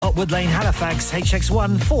Wood Lane, Halifax,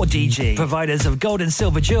 HX1 4DG. Providers of gold and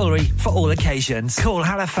silver jewellery for all occasions. Call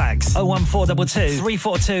Halifax 01422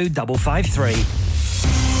 342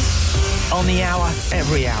 553. On the hour,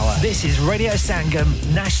 every hour. This is Radio Sangam,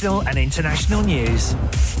 national and international news.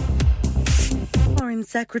 Foreign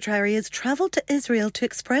Secretary has travelled to Israel to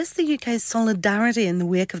express the UK's solidarity in the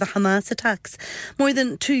wake of the Hamas attacks. More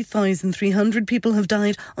than 2,300 people have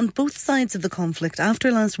died on both sides of the conflict after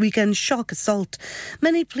last weekend's shock assault.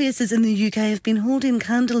 Many places in the UK have been holding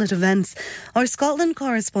candlelit events. Our Scotland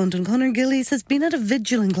correspondent Conor Gillies has been at a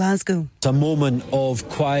vigil in Glasgow. It's a moment of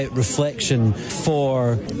quiet reflection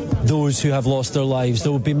for those who have lost their lives.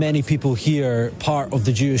 There will be many people here, part of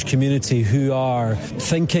the Jewish community, who are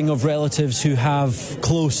thinking of relatives who have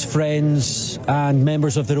close friends and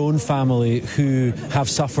members of their own family who have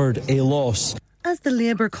suffered a loss. As the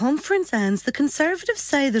Labour conference ends, the Conservatives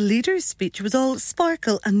say the leader's speech was all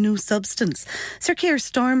sparkle and no substance. Sir Keir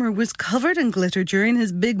Starmer was covered in glitter during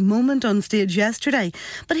his big moment on stage yesterday,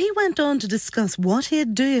 but he went on to discuss what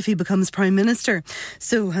he'd do if he becomes Prime Minister.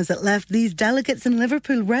 So has it left these delegates in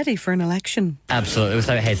Liverpool ready for an election? Absolutely,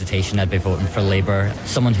 without hesitation I'd be voting for Labour,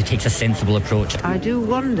 someone who takes a sensible approach. I do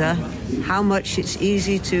wonder how much it's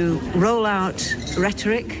easy to roll out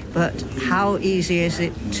rhetoric, but how easy is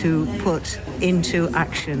it to put into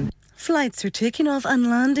action? Flights are taking off and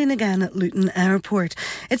landing again at Luton Airport.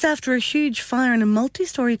 It's after a huge fire in a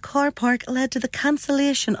multi-storey car park led to the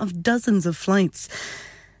cancellation of dozens of flights.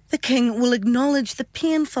 The King will acknowledge the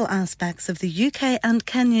painful aspects of the UK and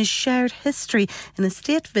Kenya's shared history in a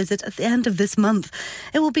state visit at the end of this month.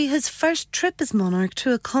 It will be his first trip as monarch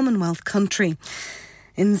to a Commonwealth country.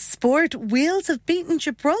 In sport, Wales have beaten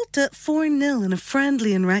Gibraltar 4-0 in a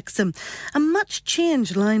friendly in Wrexham. A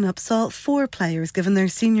much-changed lineup saw 4 players given their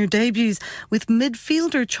senior debuts, with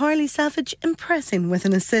midfielder Charlie Savage impressing with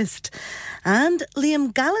an assist. And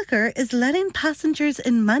Liam Gallagher is letting passengers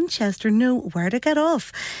in Manchester know where to get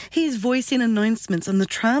off. He's voicing announcements on the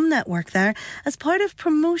tram network there as part of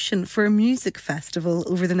promotion for a music festival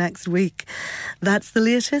over the next week. That's the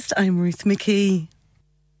latest. I'm Ruth McKee.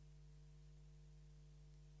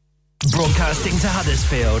 Broadcasting to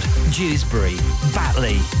Huddersfield, Dewsbury,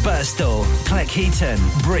 Batley, Birstall, Cleckheaton,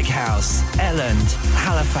 Brickhouse, Elland,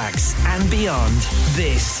 Halifax and beyond.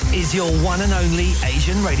 This is your one and only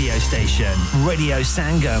Asian radio station. Radio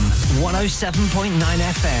Sangam, 107.9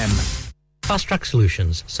 FM. Fast Track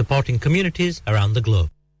Solutions, supporting communities around the globe.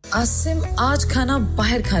 Asim आज खाना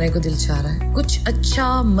बाहर खाने को दिल चाह रहा है कुछ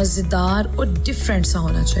अच्छा मजेदार और डिफरेंट सा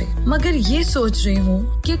होना चाहिए मगर ये सोच रही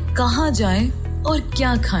हूँ कि कहाँ जाएं और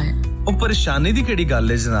क्या खाएं ओ परेशानी दी केड़ी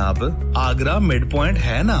गल है जनाब आगरा मिड पॉइंट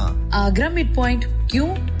है ना आगरा मिड पॉइंट क्यों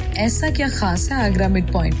ऐसा क्या खास है आगरा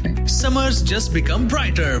मिड पॉइंट में Summers just become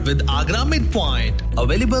brighter with Agra Midpoint.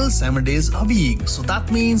 Available 7 days a week. So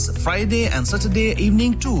that means Friday and Saturday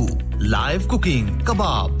evening too. Live cooking,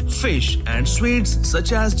 kebab, fish and sweets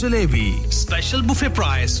such as jalebi. Special buffet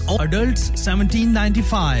price. Adults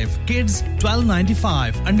 $17.95, kids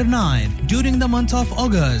 $12.95 under 9 during the month of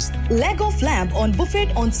August. Leg of lamb on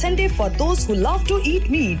buffet on Sunday for those who love to eat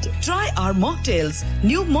meat. Try our mocktails.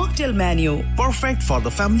 New mocktail menu. Perfect for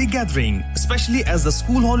the family gathering, especially as the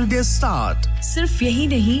school holidays start. सिर्फ यही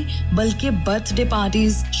नहीं बल्कि birthday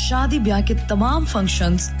parties शादी ब्याह के तमाम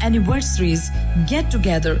functions anniversaries get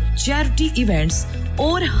together charity events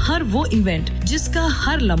और हर वो इवेंट जिसका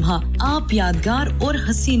हर लम्हा आप यादगार और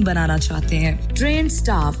हसीन बनाना चाहते हैं ट्रेन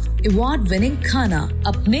स्टाफ अवार्ड विनिंग खाना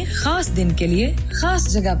अपने खास दिन के लिए खास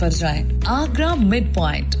जगह पर जाएं Agra mid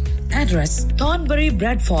point Address Thornbury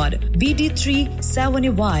Bradford BD3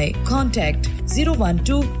 7Y Contact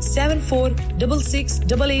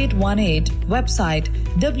 01274668818 Website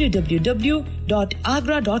www.agra.com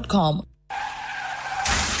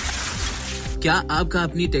क्या आपका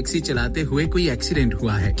अपनी टैक्सी चलाते हुए कोई एक्सीडेंट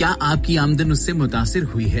हुआ है क्या आपकी आमदन उससे मुतासिर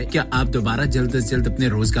हुई है क्या आप दोबारा जल्द से जल्द अपने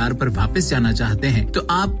रोजगार पर वापस जाना चाहते हैं तो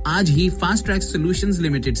आप आज ही फास्ट ट्रैक सॉल्यूशंस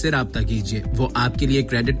लिमिटेड से राब्ता कीजिए वो आपके लिए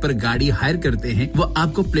क्रेडिट पर गाड़ी हायर करते हैं वो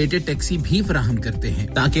आपको प्लेटेड टैक्सी भी फराहम करते हैं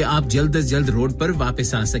ताकि आप जल्द से जल्द रोड पर वापस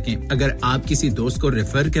आ सकें अगर आप किसी दोस्त को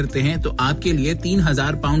रेफर करते हैं तो आपके लिए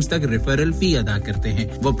 3000 पाउंड तक रेफरल फी अदा करते हैं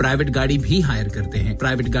वो प्राइवेट गाड़ी भी हायर करते हैं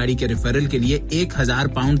प्राइवेट गाड़ी के रेफरल के लिए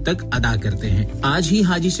 1000 पाउंड तक अदा करते हैं आज ही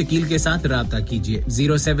हाजी शकील के साथ राब्ता कीजिए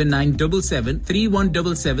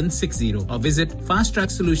 07977317760 और visit fast track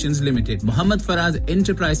solutions limited Mohammad Faraz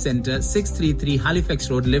enterprise centre 633 Halifax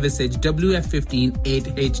road Liversedge WF15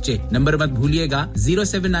 8HJ number मत भूलिएगा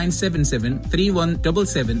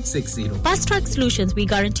 07977317760 Fast Track Solutions we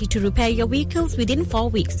guarantee to repair your vehicles within 4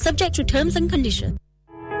 weeks subject to terms and conditions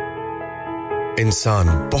इंसान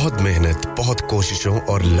बहुत मेहनत, बहुत कोशिशों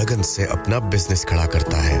और लगन से अपना बिजनेस खड़ा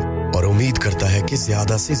करता है और उम्मीद करता है कि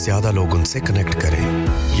ज्यादा से ज्यादा लोग उनसे कनेक्ट करें।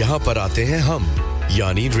 यहाँ पर आते हैं हम,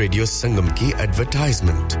 यानी रेडियो संगम की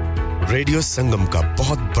एडवर्टाइजमेंट। रेडियो संगम का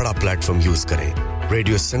बहुत बड़ा प्लेटफॉर्म यूज करें।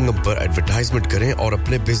 रेडियो संगम पर एडवर्टाइजमेंट करें और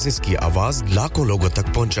अपने बिजनेस की आवाज लाखों लोगों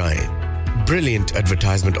तक पहुंचाएं। Brilliant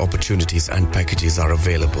advertisement opportunities and packages are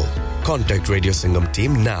available. Contact Radio Sangam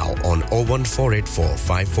team now on 01484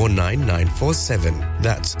 549 947.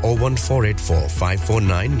 That's 01484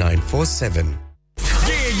 549 947.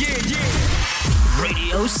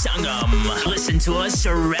 Radio Sangam. Listen to us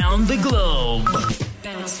around the globe.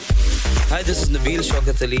 Hi, this is Nabeel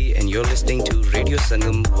Shaukat Ali and you're listening to Radio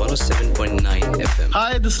Sangam 107.9 FM.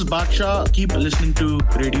 Hi, this is Baksha. Keep listening to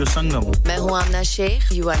Radio Sangam. मैं हूँ आमना Sheikh.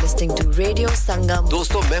 You are listening to Radio Sangam.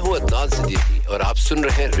 दोस्तों, मैं हूँ अदनान सिद्दीकी और आप सुन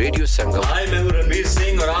रहे हैं रेडियो संगम. Hi, मैं हूँ रणवीर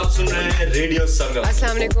सिंह और आप सुन रहे हैं रेडियो संगम.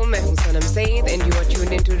 अस्सलाम वालेकुम, मैं हूँ सनम Saeed and you are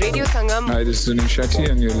tuned into Radio Sangam. Hi, this is Zunin Shetty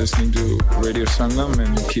and you're listening to Radio Sangam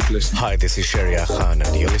and keep listening. Hi, this is Sharia Khan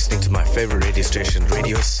and you're listening to my favorite radio station,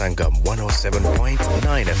 Radio Sangam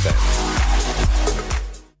 107.9 FM.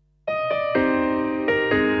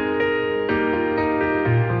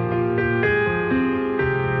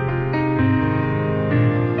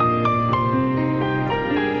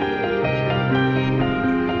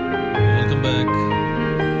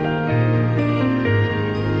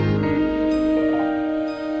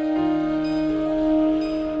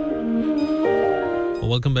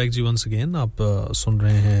 Welcome back ji once again आप सुन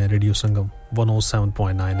रहे हैं radio Sangam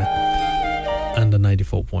 107.9 and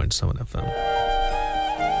 94.7 FM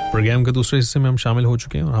programme के दूसरे हिस्से में हम शामिल हो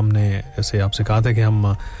चुके हैं और हमने जैसे आपसे कहा था कि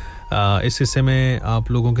हम इस हिस्से में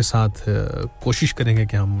आप लोगों के साथ कोशिश करेंगे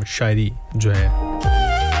कि हम शायरी जो है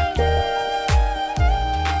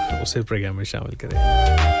उसे प्रोग्राम में शामिल करें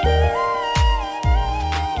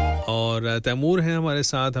और तैमूर हैं हमारे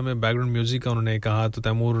साथ हमें बैकग्राउंड म्यूजिक का उन्होंने कहा तो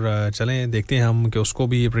तैमूर चलें देखते हैं हम कि उसको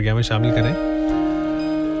भी प्रोग्राम में शामिल करें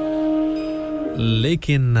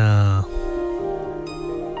लेकिन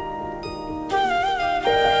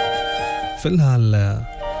फिलहाल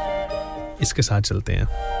इसके साथ चलते हैं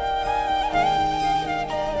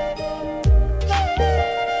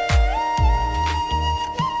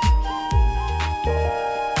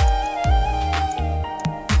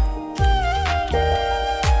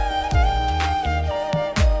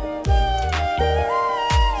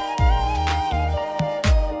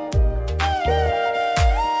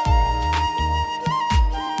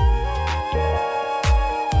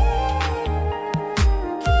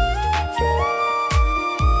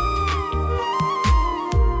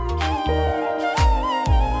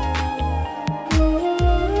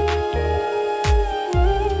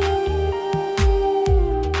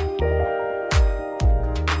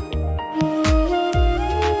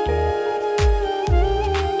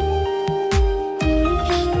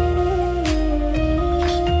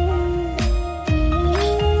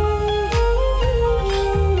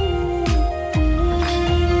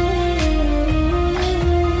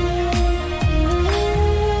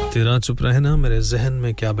चुप रहना मेरे ज़हन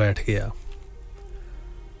में क्या बैठ गया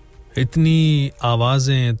इतनी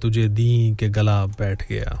आवाजें तुझे दी कि गला बैठ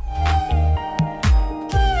गया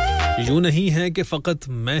यूं नहीं है कि फकत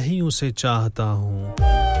मैं ही उसे चाहता हूं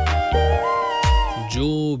जो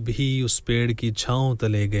भी उस पेड़ की छांव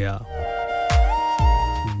तले गया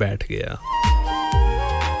बैठ गया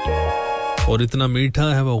और इतना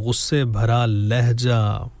मीठा है वो गुस्से भरा लहजा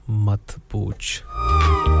मत पूछ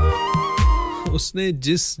उसने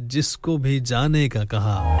जिसको भी जाने का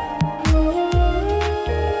कहा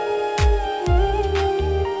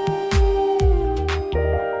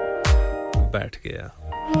बैठ गया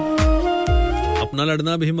अपना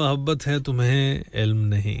लड़ना भी मोहब्बत है तुम्हें इल्म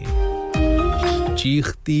नहीं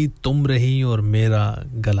चीखती तुम रही और मेरा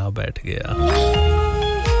गला बैठ गया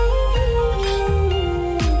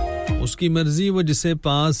उसकी मर्जी वो जिसे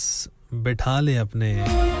पास बिठा ले अपने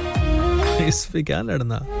इस पे क्या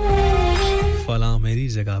लड़ना फला मेरी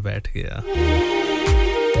जगह बैठ गया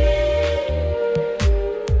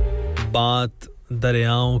बात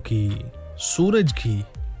दरियाओं की सूरज की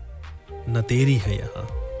न तेरी है यहाँ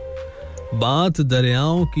बात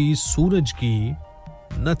दरियाओं की सूरज की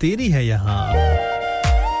न तेरी है यहाँ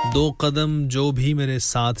दो कदम जो भी मेरे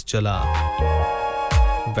साथ चला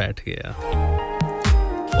बैठ गया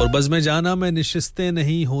और बज़्म जाना में निशिस्तें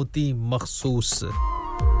नहीं होती मखसूस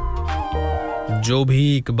जो भी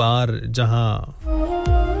एक बार जहां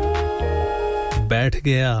बैठ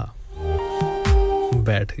गया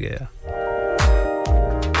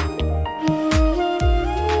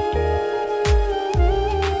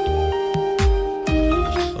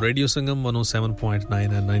रेडियो संगम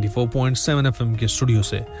 107.9 और 94.7 एफएम के स्टूडियो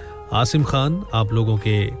से आसिम खान आप लोगों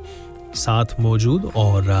के साथ मौजूद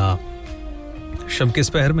और शब के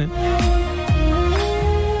पहर में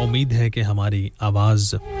उम्मीद है कि हमारी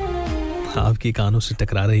आवाज आपके कानों से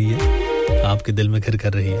टकरा रही है, आपके दिल में घर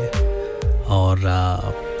कर रही है और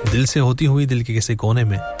दिल से होती हुई दिल के किसी कोने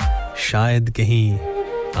में, शायद कहीं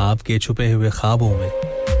आपके छुपे हुए ख्वाबों में,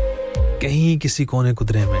 कहीं किसी कोने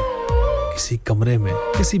कुदरे में, किसी कमरे में,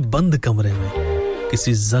 किसी बंद कमरे में,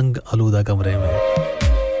 किसी जंग आलूदा कमरे में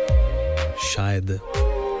शायद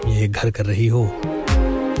ये घर कर रही हो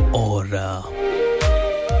और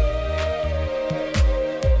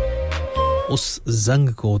उस जंग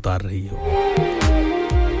को उतार रही हो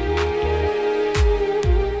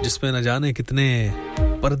जिसमें न जाने कितने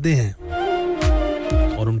पर्दे हैं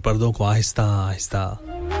और उन पर्दों को आहिस्ता आहिस्ता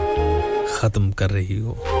खत्म कर रही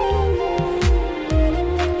हो।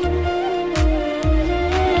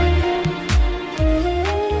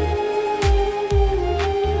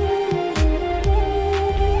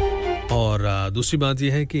 और दूसरी बात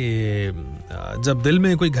यह है कि जब दिल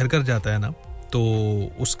में कोई घर कर जाता है ना, तो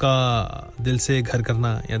उसका दिल से घर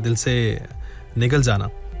करना या दिल से निकल जाना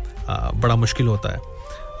बड़ा मुश्किल होता है।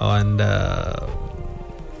 एंड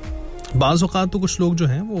बाज़ औक़ात तो कुछ लोग जो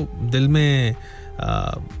हैं वो दिल में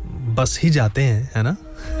बस ही जाते हैं, है ना,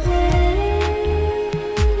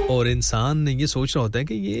 और इंसान ये सोच रहा होता है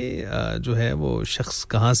कि ये जो है वो शख्स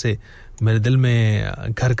कहाँ से मेरे दिल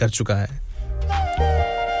में घर कर चुका है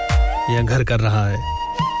या घर कर रहा है।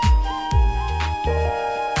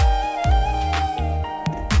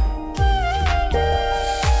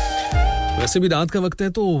 वैसे भी रात का वक्त है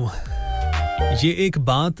तो ये एक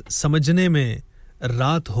बात समझने में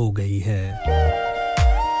रात हो गई है।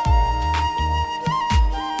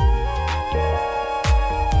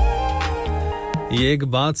 ये एक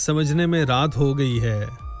बात समझने में रात हो गई है।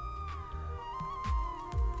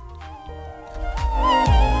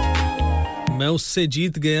 मैं उससे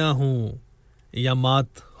जीत गया हूं या मात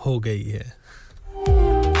हो गई है।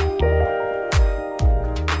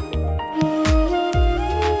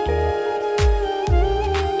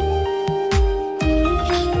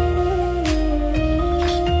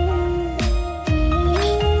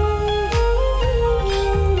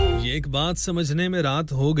 बात समझने में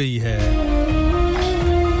रात हो गई है।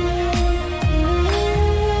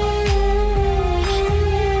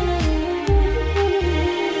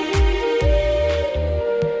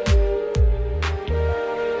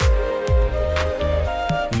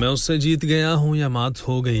 मैं उससे जीत गया हूं या मात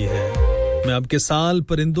हो गई है। मैं अब के साल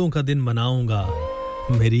परिंदों का दिन मनाऊंगा,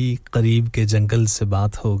 मेरी करीब के जंगल से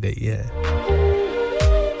बात हो गई है।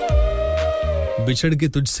 बिछड़ के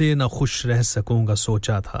तुझसे ना खुश रह सकूंगा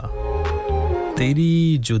सोचा था,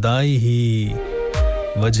 तेरी जुदाई ही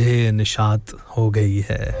वजह निशात हो गई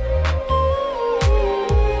है।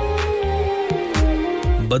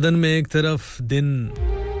 बदन में एक तरफ दिन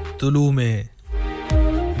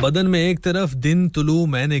तुलू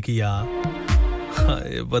मैंने किया,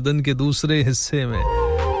 बदन के दूसरे हिस्से में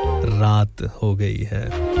रात हो गई है।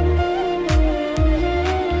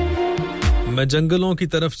 मैं जंगलों की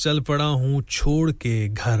तरफ चल पड़ा हूं छोड़ के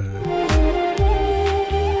घर,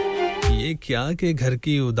 ये क्या कि घर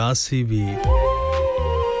की उदासी भी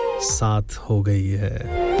साथ हो गई है।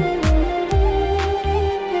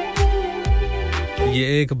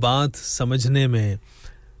 ये एक बात समझने में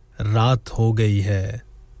रात हो गई है।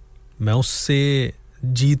 मैं उससे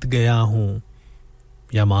जीत गया हूं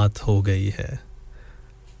या मात हो गई है।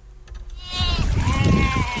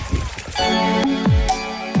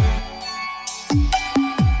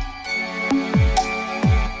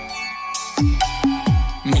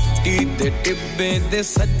 टिब्बे दे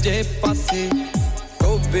सज्जे पासे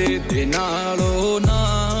टोबे दे नालों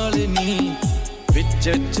नाल नी विच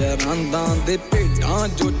चरांदा दे भेड़ां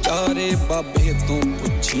जो चारे बाबे तों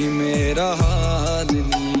पुछी मेरा हाल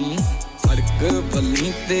नी। सड़क बल्ली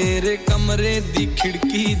तेरे कमरे दी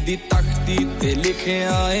खिड़की दी तख्ती ते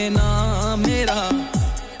लिखिया है ना मेरा,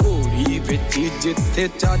 घोड़ी विच जिथे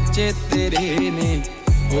चाचे तेरे ने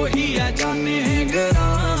वही आ जाने घरा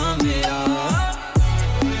मेरा।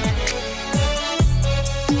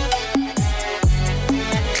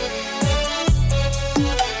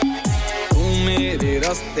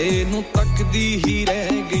 रस्ते नू तकदी ही रह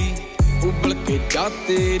गई, उबल के जा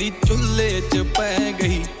तेरी चुल्ले च पै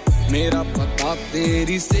गई। मेरा पता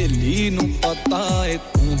तेरी सहेली नू पता है,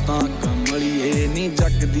 तू तां कमलिए नी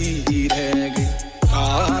जगदी ही रह गई।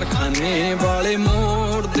 कारखाने वाले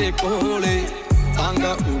मोड़ दे कोले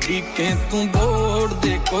तांगा उड़ी के तू बोड़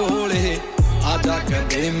दे कोले, आजा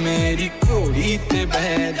कदे मेरी घोड़ी ते बह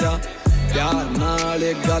जा, प्यार नाल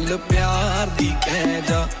गल प्यार दी कह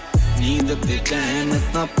जा नींद ते चैन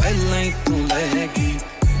तां पहला ही तू लैगी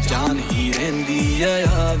जान ही रहंदी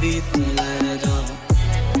आ भी तू ले जा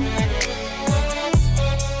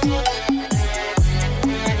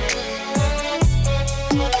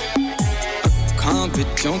अखां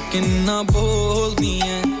विचों किन्ना बोलदी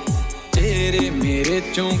ऐ तेरे मेरे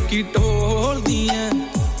चों की टोलदी ऐ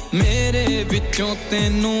मेरे विचों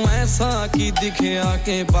तेनू ऐसा की दिखया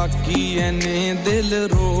के बाकी ऐने दिल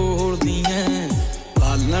रोलदी ऐ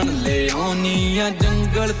पालन ले आउनी आ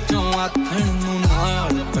जंगल चों आथण नू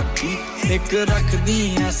नाल पक्की एक रखदी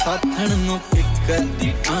ऐ साथण नू फिकर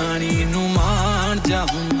दी आणी नू मान जा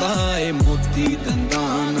हुंदा ए मोती दंदां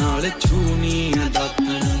नाल छूनी आ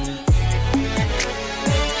दातण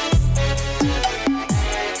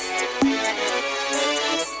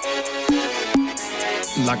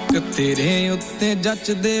लक तेरे उत्ते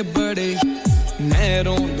जचदे बड़े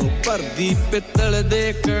नहरों दो भरदी पित्तल दे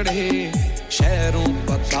कड़े शहरों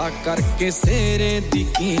पता करके सेरे दी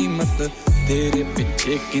कीमत तेरे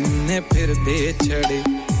पीछे किन्ने फिरदे छड़े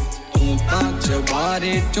तू तां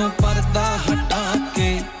चवारे चों पर्दा हटा के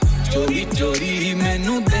चोरी चोरी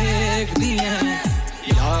मैनू देखदी ऐ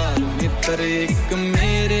यार मित्र एक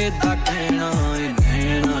मेरे दा कहना ऐ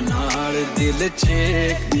नैना नाल दिल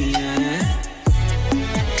छेकदी ऐ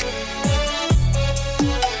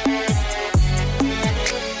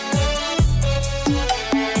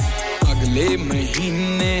ले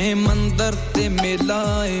महीने मंदर ते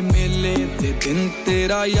मेलाए मेले ते दिन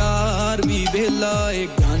तेरा यार भी बेलाए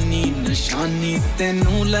गानी निशानी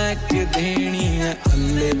तेनू लेके देनी है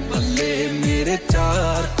अल्ले बल्ले मेरे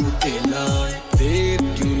चार कुतेला देर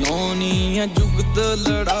क्यों लानी है जुगत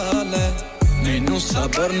लड़ा ले मैनू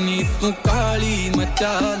सबर नी तू काली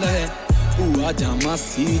मचा ले बुआ जा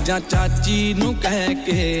मासी जा चाची नू कह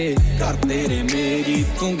के कर तेरे मेरी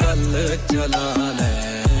तू गल चला ले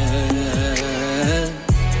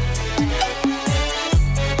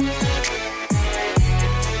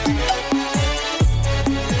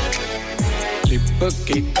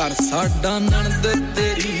के कर साडा नंद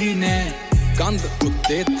तेरी ने कंध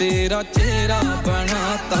उत्ते तेरा चेहरा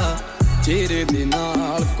बनाता चेहरे दे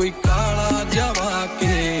नाल कोई काला जवा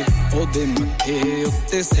के ओदे मथे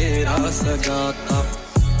उत्ते सेरा सजाता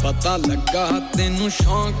पता लगा तेनू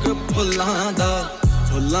शौक फुल्लां दा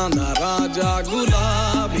राजा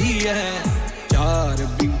गुलाब ही है चार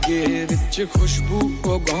बिगे विच खुशबू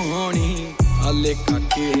उगानी हले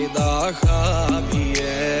काके दा खाब ही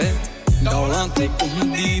है डौलां ते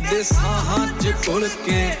कुंदी दे साहां च कुल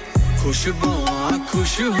के खुशबूआं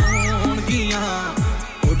खुश होणगियां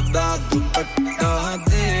उड़दा दुपट्टा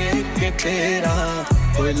देख के तेरा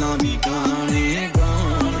कोयलां भी गाने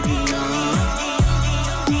गाणगियां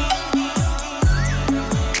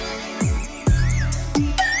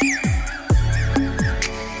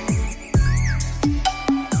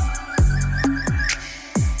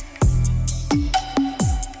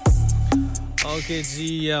ओके जी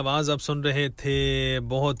ये आवाज आप सुन रहे थे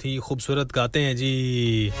बहुत ही खूबसूरत गाते हैं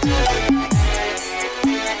जी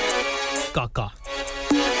काका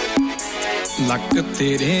लक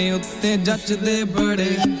तेरे उत्ते जचदे बड़े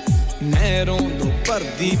नहरों दो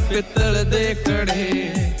भरदी पित्तल दे कड़े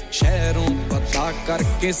शहरों पता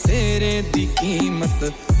करके सेरे दी कीमत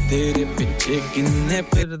तेरे पीछे किन्ने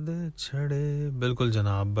फिरदे छड़े बिल्कुल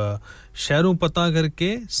जनाब शहरों पता करके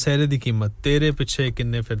सेरे दी कीमत तेरे पीछे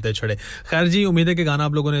किन्ने फिरदे छड़े खैर जी उम्मीद है कि गाना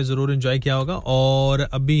आप लोगों ने जरूर एंजॉय किया होगा और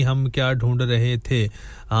अभी हम क्या ढूंढ रहे थे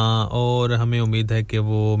और हमें उम्मीद है कि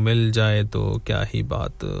वो मिल जाए तो क्या ही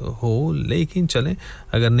बात हो लेकिन चलें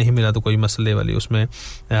अगर नहीं मिला तो कोई मसले वाली उसमें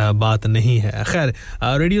बात नहीं है खैर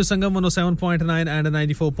रेडियो संगम 107.9 एंड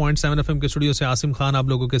 94.7 एफएम के स्टूडियो से आसिम खान आप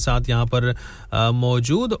लोगों के साथ यहां पर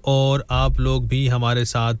मौजूद और आप लोग भी हमारे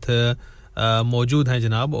साथ मौजूद हैं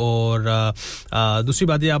जनाब और दूसरी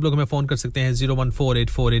बात ये आप लोग हमें फ़ोन कर सकते हैं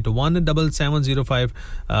 01484817705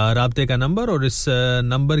 राब्ते का नंबर और इस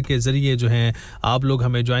नंबर के ज़रिए जो हैं आप लोग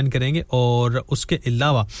हमें ज्वाइन करेंगे और उसके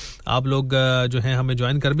अलावा आप लोग जो हैं हमें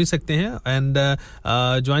ज्वाइन कर भी सकते हैं एंड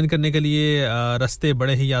ज्वाइन करने के लिए रास्ते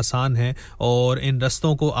बड़े ही आसान हैं और इन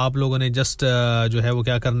रास्तों को आप लोगों ने जस्ट जो है वो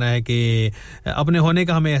क्या करना है कि अपने होने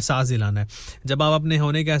का हमें एहसास दिलाना है जब आप अपने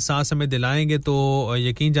होने का एहसास हमें दिलाएंगे तो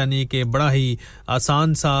यकीन जानिए कि बड़ा ही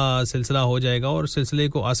आसान सा सिलसिला हो जाएगा और सिलसिले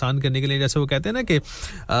को आसान करने के लिए जैसे वो कहते हैं ना कि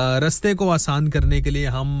रास्ते को आसान करने के लिए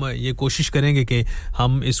हम ये कोशिश करेंगे कि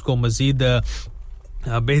हम इसको मज़ीद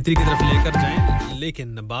बेहतरी की तरफ लेकर जाएं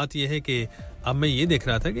लेकिन बात यह है कि अब मैं ये देख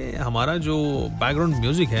रहा था कि हमारा जो बैकग्राउंड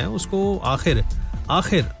म्यूजिक है उसको आखिर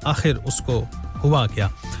उसको हुआ क्या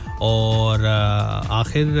और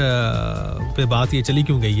आखिर पे बात ये चली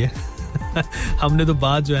क्यों गई है हमने तो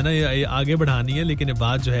बात जो है ना ये आगे बढ़ानी है, लेकिन ये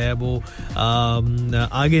बात जो है वो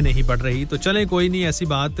आगे नहीं बढ़ रही। तो चलें कोई नहीं, ऐसी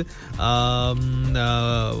बात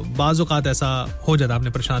बाज़ औक़ात ऐसा हो जाता, आपने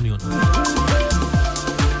परेशान नहीं होना।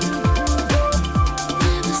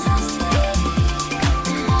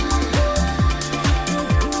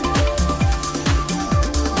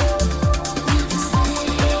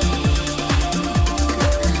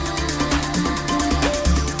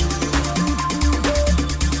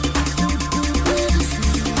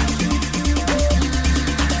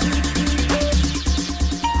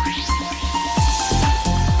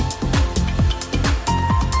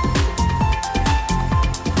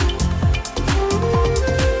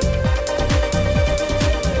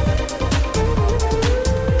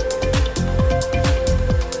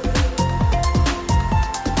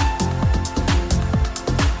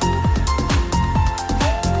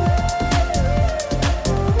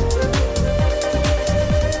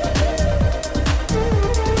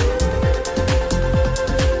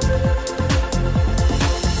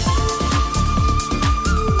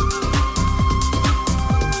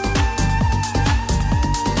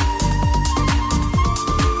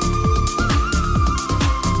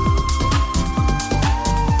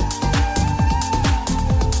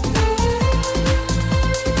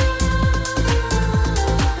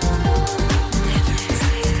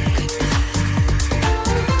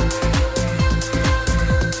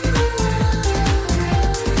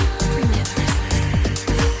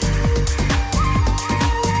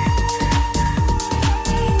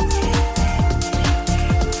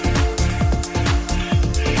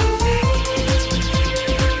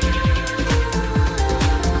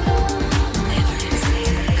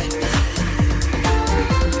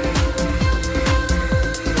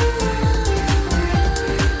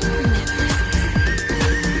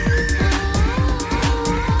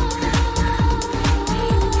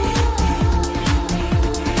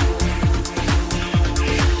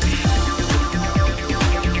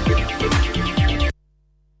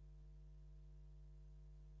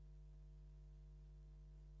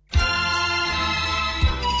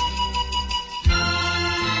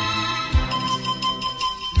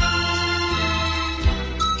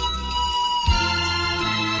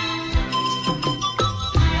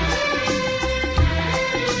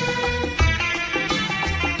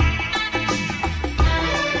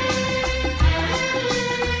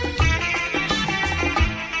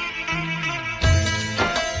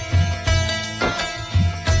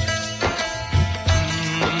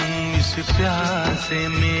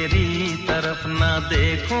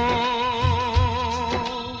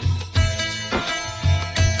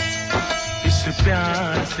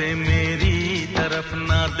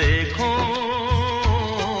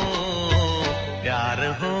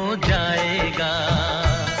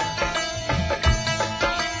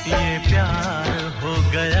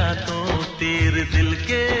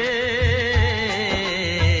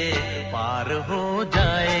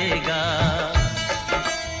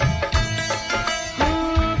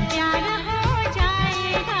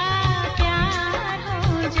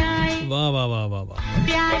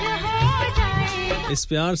 इस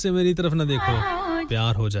प्यार से मेरी तरफ ना देखो,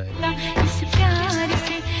 प्यार हो जाएगा। इस प्यार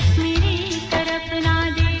से मेरी तरफ ना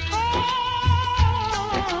देखो,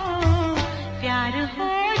 प्यार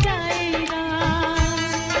हो जाएगा।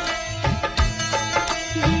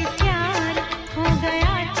 ये प्यार हो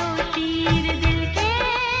गया तो तीर दिल के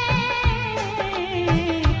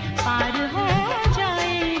पार हो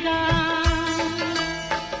जाएगा।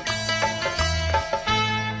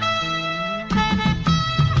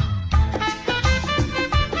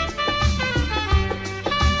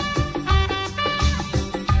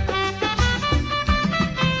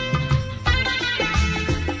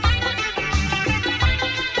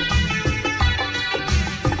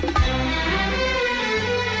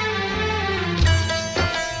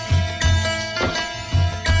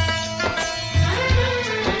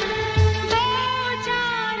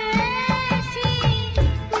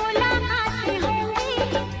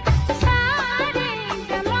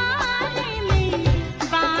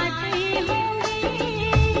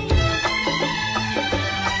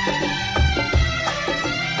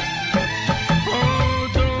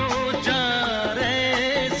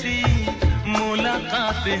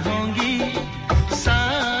 होंगी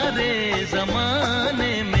सारे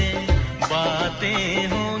जमाने में बातें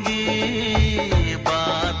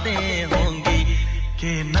होंगी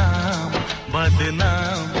के नाम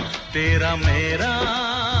बदनाम तेरा मेरा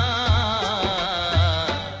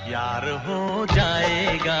यार हो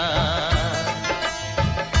जाएगा।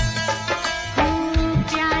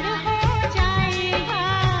 प्यार हो जाएगा,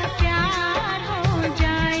 प्यार हो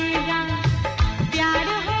जाएगा।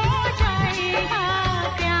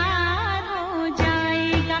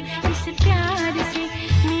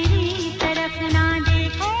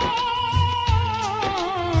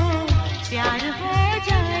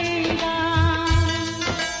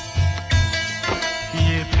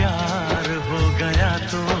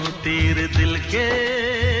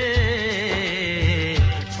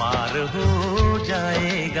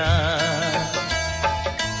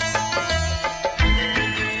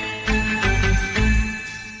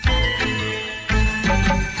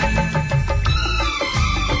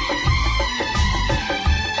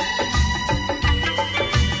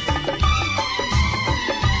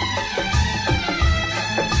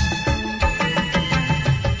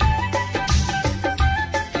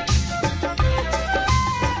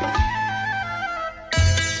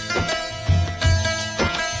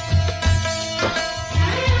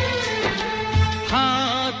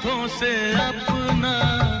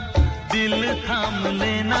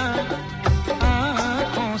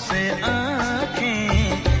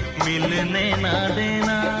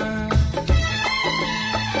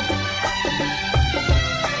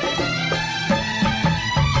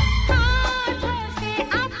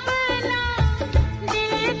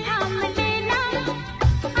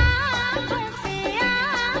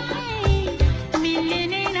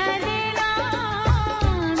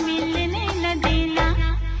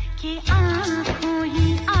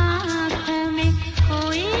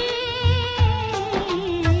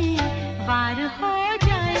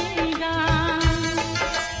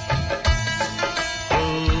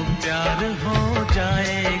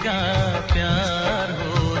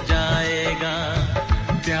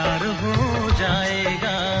 प्यार हो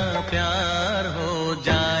जाएगा प्यार हो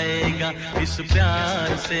जाएगा इस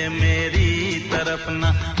प्यार से मेरी तरफ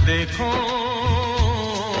ना देखो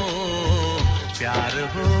प्यार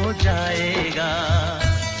हो जाएगा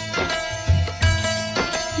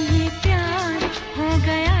ये प्यार हो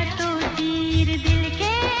गया तो तीर दिल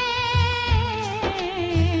के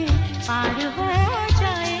पार हो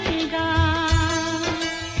जाएगा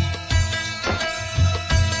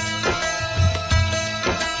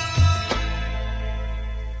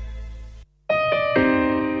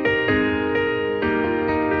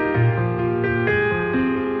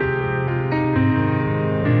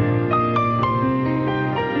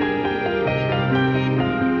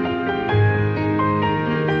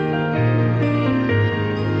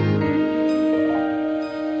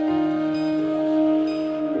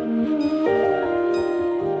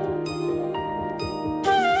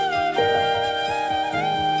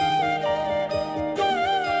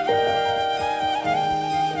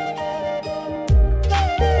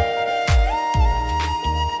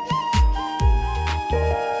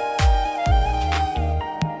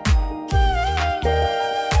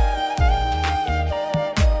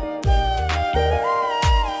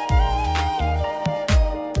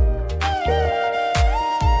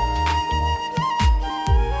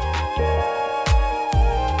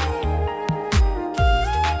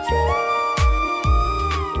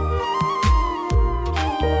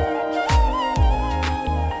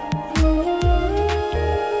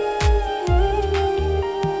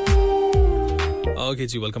ओके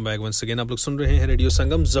जी वेलकम बैक वंस अगेन आप लोग सुन रहे हैं रेडियो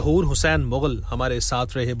संगम ज़हूर हुसैन मुगल हमारे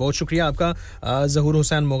साथ रहे बहुत शुक्रिया आपका ज़हूर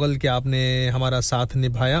हुसैन मुगल कि आपने हमारा साथ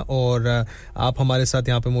निभाया और आप हमारे साथ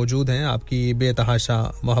यहाँ पे मौजूद हैं आपकी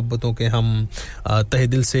बेतहाशा मोहब्बतों के हम तहे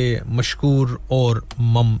दिल से मशकूर और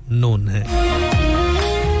ममनून हैं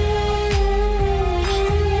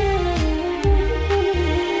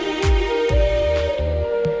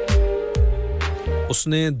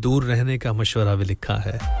उसने दूर रहने का मशवरा भी लिखा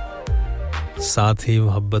है साथ ही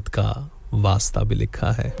मोहब्बत का वास्ता भी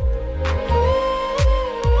लिखा है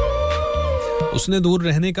उसने दूर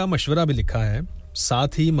रहने का मशवरा भी लिखा है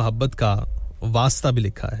साथ ही मोहब्बत का वास्ता भी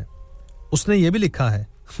लिखा है उसने ये भी लिखा है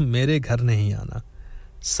मेरे घर नहीं आना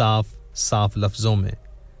साफ साफ लफ्जों में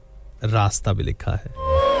रास्ता भी लिखा है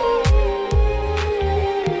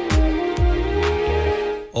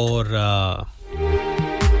और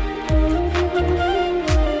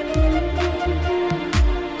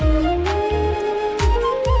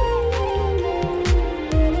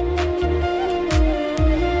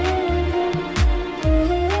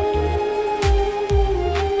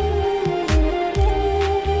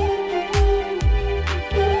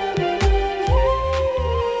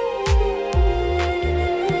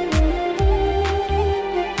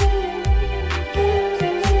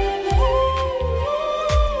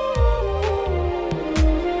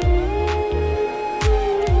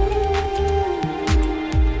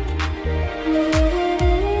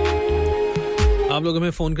आप लोग हमें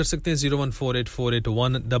फ़ोन कर सकते हैं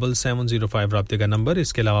 01484817705 राब्ते का नंबर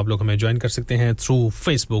इसके अलावा आप लोग हमें ज्वाइन कर सकते हैं through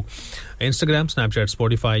Facebook Instagram Snapchat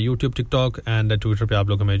Spotify YouTube TikTok and Twitter पे आप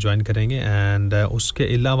लोग हमें ज्वाइन करेंगे एंड उसके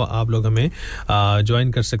अलावा आप लोग हमें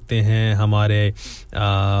ज्वाइन कर सकते हैं हमारे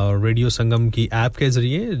रेडियो संगम की ऐप के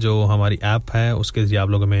ज़रिए जो हमारी ऐप है उसके ज़रिए आप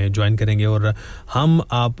लोग हमें ज्वाइन करेंगे और हम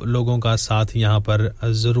आप लोगों का साथ यहाँ पर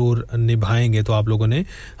ज़रूर निभाएंगे तो आप लोगों ने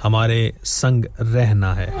हमारे संग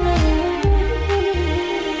रहना है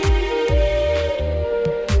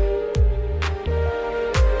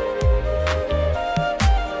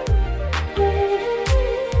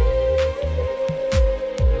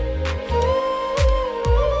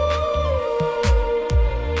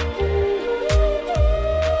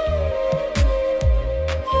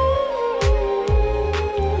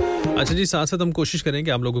अच्छा जी साथ साथ हम कोशिश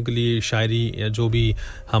करेंगे आप लोगों के लिए शायरी या जो भी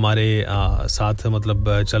हमारे साथ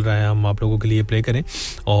मतलब चल रहा है हम आप लोगों के लिए प्ले करें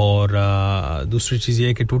और दूसरी चीज़ ये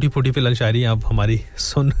है कि टूटी फूटी फिलहाल शायरी आप हमारी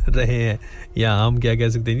सुन रहे हैं या हम क्या कह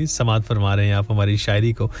सकते हैं जी समात फरमा रहे हैं आप हमारी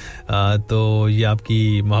शायरी को तो ये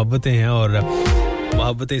आपकी मोहब्बतें हैं और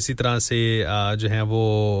मोहब्बतें इसी तरह से जो हैं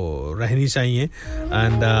वो रहनी चाहिए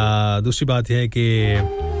एंड दूसरी बात यह है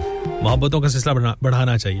कि मोहब्बतों का सिलसिला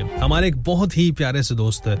बढ़ाना चाहिए हमारे एक बहुत ही प्यारे से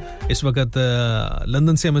दोस्त इस वक्त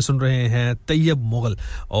लंदन से हमें सुन रहे हैं तैयब मुगल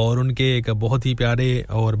और उनके एक बहुत ही प्यारे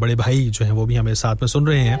और बड़े भाई जो हैं वो भी हमें साथ में सुन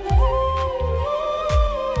रहे हैं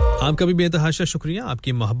आपका भी बेतहाशा शुक्रिया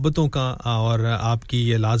आपकी मोहब्बतों का और आपकी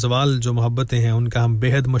ये लाजवाल जो मोहब्बतें हैं उनका हम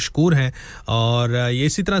बेहद मशकूर हैं और ये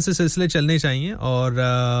इसी तरह से सिलसिले चलने चाहिए और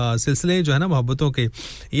सिलसिले जो है ना मोहब्बतों के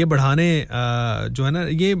ये बढ़ाने जो है ना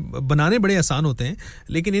ये बनाने बड़े आसान होते हैं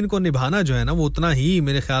लेकिन इनको निभाना जो है ना वो उतना ही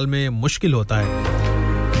मेरे ख्याल में मुश्किल होता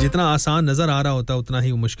है जितना आसान नजर आ रहा होता है उतना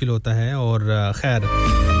ही मुश्किल होता है और खैर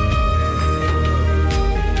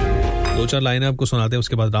दो चार लाइनें आपको सुनाते हैं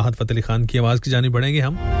उसके बाद राहत फ़तेह अली खान की आवाज की जानिब बढ़ेंगे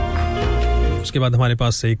हम उसके बाद हमारे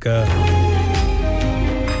पास एक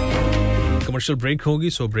कमर्शियल ब्रेक होगी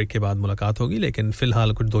सो ब्रेक के बाद मुलाकात होगी लेकिन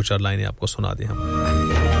फिलहाल कुछ दो चार लाइनें आपको सुना दें हम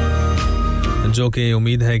जो कि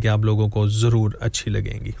उम्मीद है कि आप लोगों को जरूर अच्छी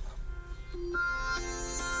लगेंगी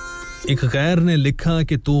एक गैर ने लिखा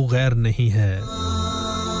कि तू गैर नहीं है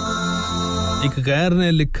एक गैर ने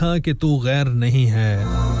लिखा कि तू गैर नहीं है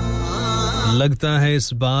लगता है इस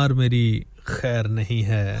बार मेरी खैर नहीं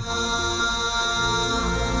है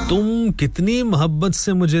तुम कितनी मोहब्बत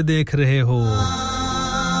से मुझे देख रहे हो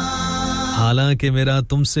हालांकि मेरा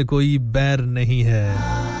तुमसे कोई बैर नहीं है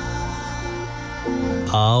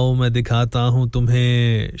आओ मैं दिखाता हूं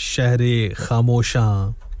तुम्हें शहरे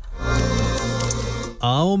खामोशां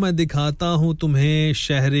आओ मैं दिखाता हूं तुम्हें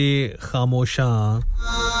शहरे खामोशां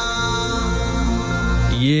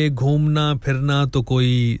ये घूमना फिरना तो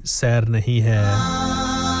कोई सैर नहीं है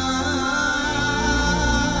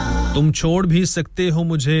तुम छोड़ भी सकते हो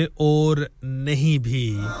मुझे और नहीं भी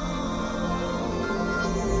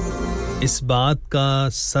इस बात का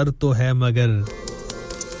सर तो है मगर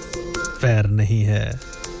पैर नहीं है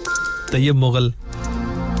तैयब मुगल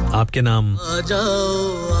आपके नाम आ जाओ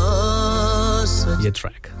ये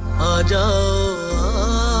ट्रैक आ जाओ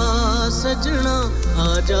सजना आ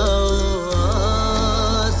जाओ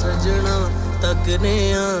सजना तकने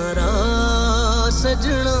आरा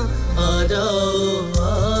सजना आ जाओ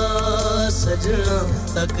सजना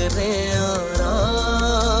तकने आरा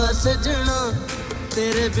सजना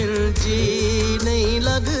तेरे बिन जी नहीं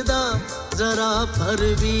लगदा जरा फर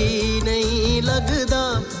भी नहीं लगदा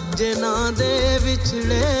जिना दे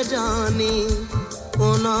विछड़े जानी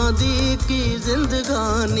ओना दी की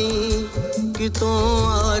जिंदगानी कितों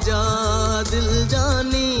आजा दिल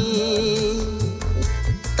जानी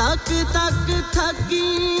तक तक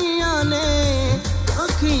थकियां ने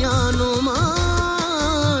अखियां नु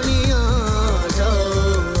मानियां जाओ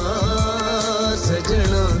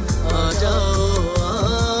सजना आ जाओ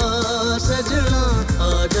सजना आ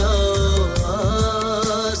जाओ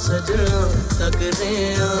सजना तकने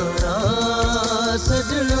आरा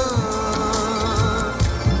सजना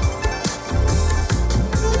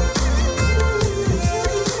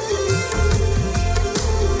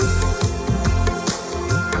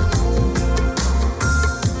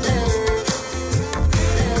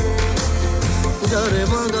गरे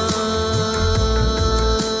मगा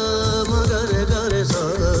मगरे गरे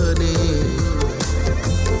सनी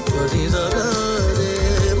गरी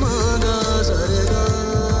गरे मगा सरे गा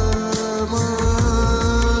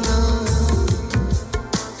मगा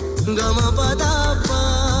गमा पदा पा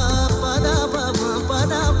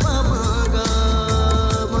मगा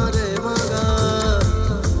मरे मगा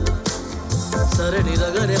सरे नी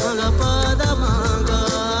गरे मगा पदा मगा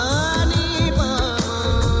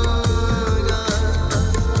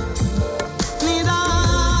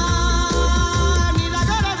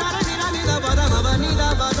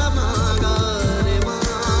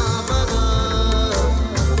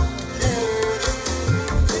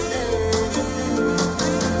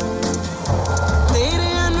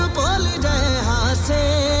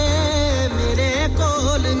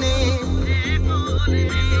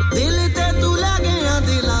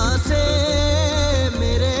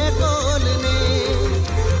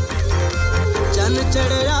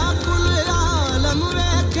चढ़या कुल आलम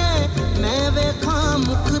वेखे मैं वेखा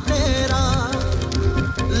मुख तेरा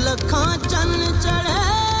लखां चन चढ़े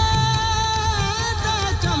ते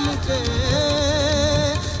चमके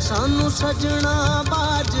सानू सजना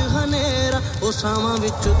बाज हनेरा ओ सावां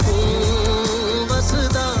विच तू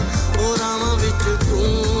वसदा ओ रावां विच तू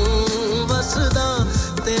वसदा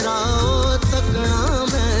तेरा ओ तकना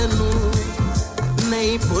मैनू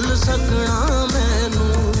नहीं भुल सकना मैनू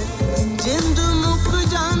जिंद मुक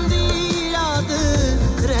जांदी याद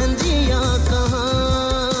रहंदियां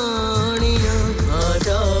कहानियां आ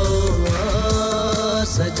जाओ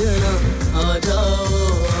सजना आ जाओ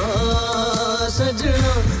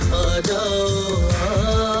सजना आ जाओ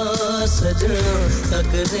सजना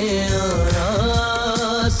तकने आरा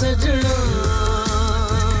सजना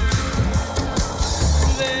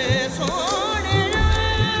वे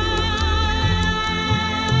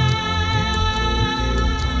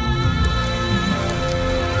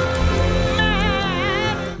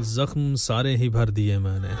जख्म सारे ही भर दिए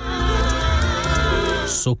मैंने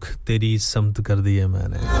सुख तेरी समत कर दिए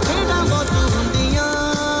मैंने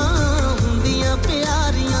हुंदियां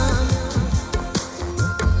प्यारियां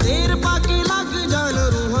तेर पाके लग जान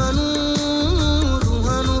रूहां नू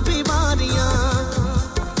बीमारियां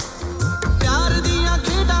प्यार दियां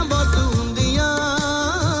खेड़ा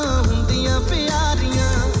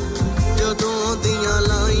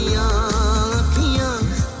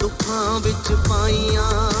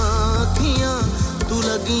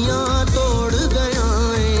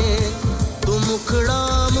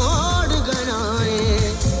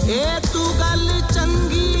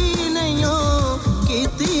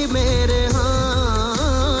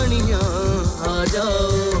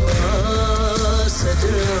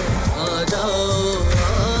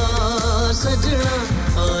सजना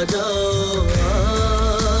आ जाओ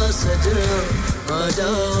सजना आ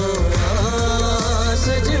जाओ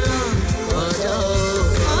सजना आ जाओ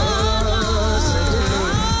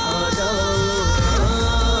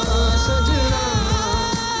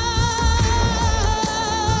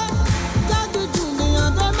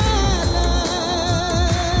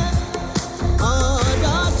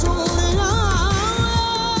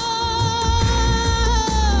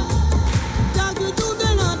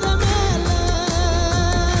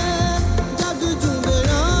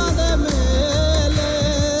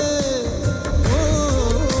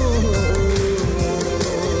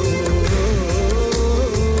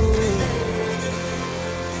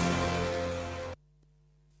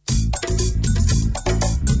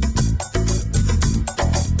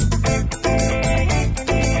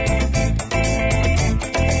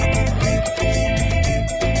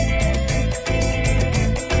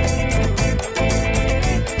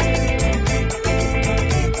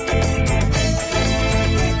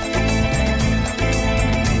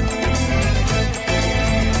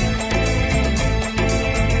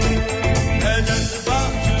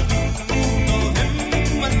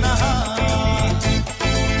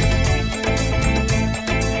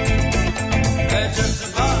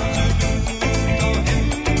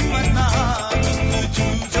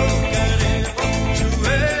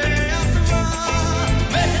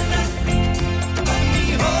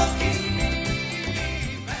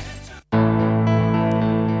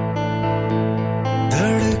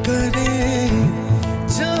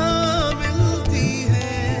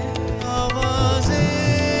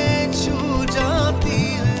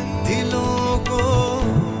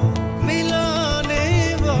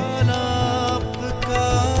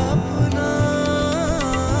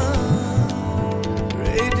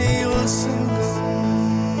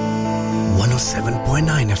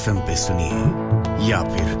FM पे सुनिए या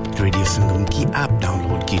फिर रेडियो संगम की ऐप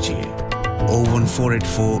डाउनलोड कीजिए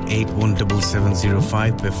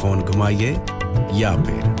 01484817705 पे फोन घुमाइए या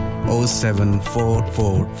फिर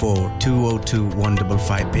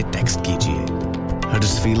 07444202155 पे टेक्स्ट कीजिए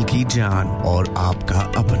हडर्सफील्ड की जान और आपका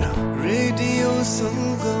अपना रेडियो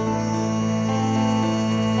संगम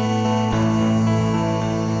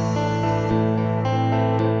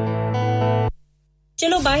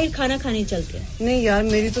चलो बाहर खाना खाने चलते हैं नहीं यार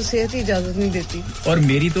मेरी तो सेहत ही इजाजत नहीं देती और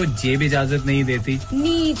मेरी तो जेब इजाजत नहीं देती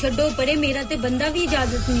नहीं छोड़ो परे मेरा ते बंदा भी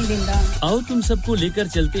इजाजत नहीं देता आओ तुम सबको लेकर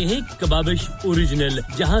चलते हैं कबाबिश ओरिजिनल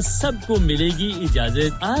जहां सबको मिलेगी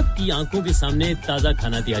इजाजत आपकी आंखों के सामने ताजा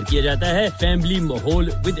खाना तैयार किया जाता है फैमिली माहौल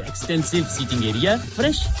with extensive seating area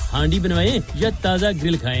fresh handi बनवाएं या ताजा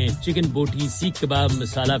ग्रिल खाएं chicken boti seekh kebab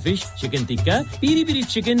masala fish chicken tikka Piri Piri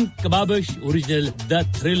chicken Kababish original the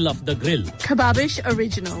thrill of the grill Kababish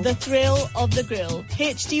Original. The thrill of the grill.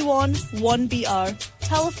 HD1 1BR.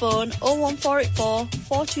 Telephone 01484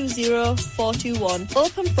 420 421.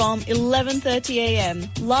 Open from 11:30 a.m.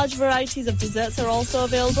 Large varieties of desserts are also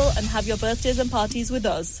available and have your birthdays and parties with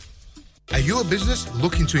us. Are you a business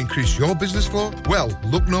looking to increase your business flow? Well,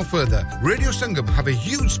 look no further. Radio Sangam have a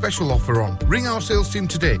huge special offer on. Ring our sales team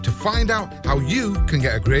today to find out how you can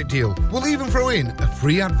get a great deal. We'll even throw in a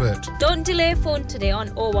free advert. Don't delay, phone today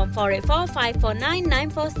on 01484 549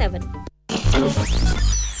 947.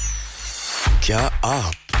 क्या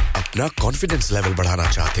आप अपना confidence level बढ़ाना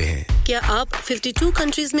चाहते हैं? क्या आप 52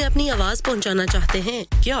 countries में अपनी आवाज पहुंचाना चाहते हैं?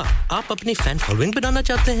 क्या आप अपनी फैन फॉलोइंग बनाना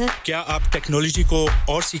चाहते हैं? क्या आप टेक्नोलॉजी को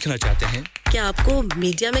और सीखना चाहते हैं? क्या आपको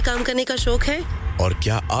मीडिया में काम करने का शौक है? और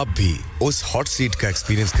क्या आप भी उस हॉट सीट का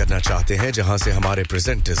एक्सपीरियंस करना चाहते हैं जहां से हमारे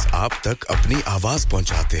प्रेजेंटर्स आप तक अपनी आवाज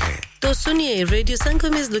पहुंचाते हैं? तो सुनिए, Radio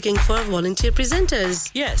Sangam is looking for volunteer presenters.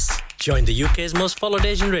 Yes, join the UK's most followed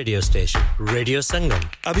Asian radio station, Radio Sangam.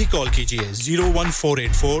 अभी कॉल कीजिए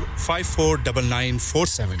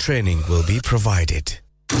 01484549947. Training will be provided.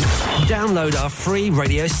 Download our free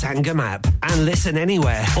Radio Sangam app and listen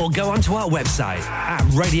anywhere or go onto our website at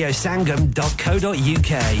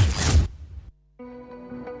radiosangam.co.uk.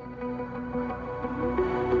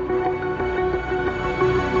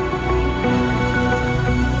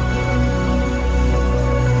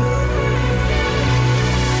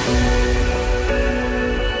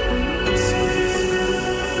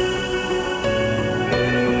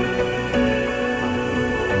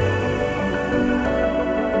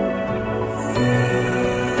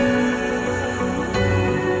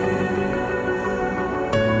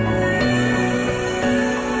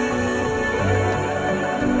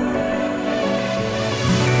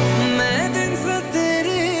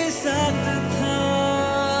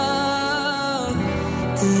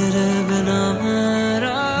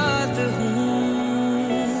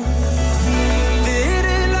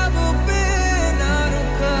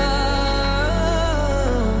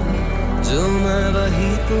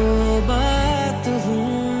 ही तो बात हूँ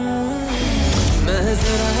मैं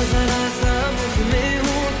जरा जरा सा मुझ में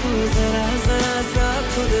हूँ तू जरा जरा सा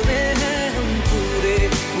खुद में है हम पूरे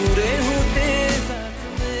पूरे होते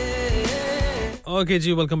ओके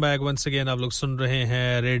जी वेलकम बैक वंस अगेन आप लोग सुन रहे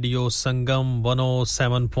हैं रेडियो संगम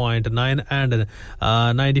 107.9 एंड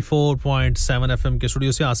 94.7 एफएम के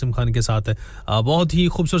स्टूडियो से आसिम खान के साथ बहुत ही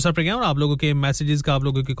खूबसूरत सा प्रोग्राम और आप लोगों के मैसेजेस का आप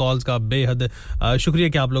लोगों की कॉल्स का बेहद शुक्रिया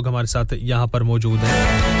कि आप लोग हमारे साथ यहां पर मौजूद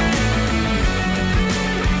हैं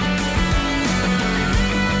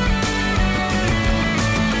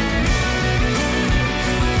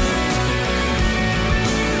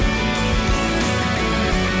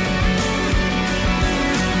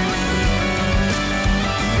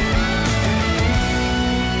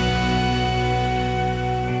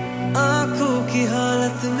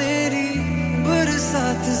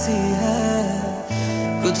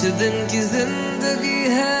कुछ दिन की जिंदगी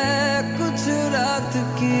है कुछ रात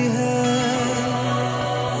की है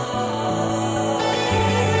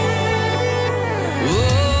वो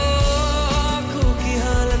आँखों की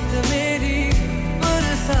हालत मेरी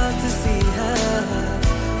बरसात सी है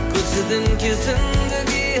कुछ दिन की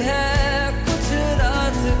जिंदगी है कुछ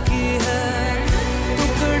रात की है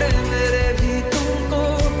टुकड़े मेरे भी तुमको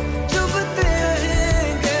चुभते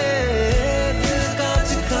रहेंगे दिल कांच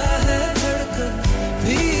का है धड़कन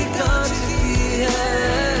भी कांच की है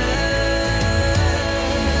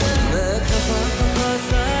मैं खफा खफा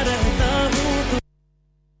सा रहता हूँ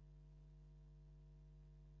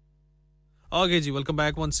ओके जी वेलकम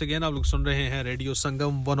बैक वंस अगेन आप लोग सुन रहे हैं रेडियो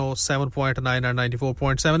संगम 107.9 और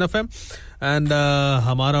 94.7 एफएम एंड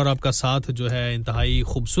हमारा और आपका साथ जो है इंतहाई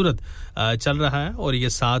खूबसूरत चल रहा है और ये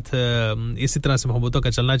साथ इसी तरह से मोहब्बतों का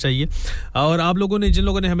चलना चाहिए और आप लोगों ने जिन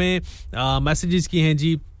लोगों ने हमें मैसेजेस किए हैं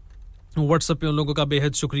जी व्हाट्सएप पे उन लोगों का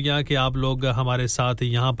बेहद शुक्रिया कि आप लोग हमारे साथ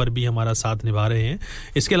यहाँ पर भी हमारा साथ निभा रहे हैं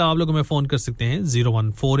इसके अलावा आप लोग हमें फ़ोन कर सकते हैं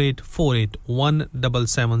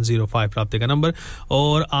 01484817705 राब्ते का नंबर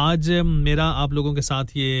और आज मेरा आप लोगों के साथ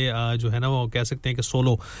ये जो है ना वो कह सकते हैं कि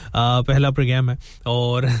सोलो पहला प्रोग्राम है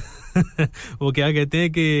और वो क्या कहते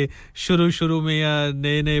हैं कि शुरू में या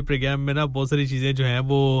नए प्रोग्राम में ना बहुत सारी चीज़ें जो हैं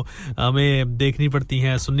वो हमें देखनी पड़ती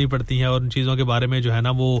हैं सुननी पड़ती हैं और उन चीज़ों के बारे में जो है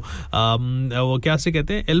ना वो क्या से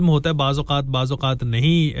कहते हैं इल्म होता है बाज़ औक़ात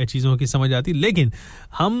नहीं चीज़ों की समझ आती लेकिन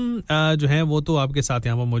हम जो हैं वो तो आपके साथ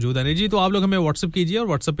यहाँ पर मौजूद हैं जी तो आप लोग हमें व्हाट्सएप कीजिए और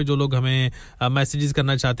व्हाट्सएप पे जो लोग हमें मैसेजेस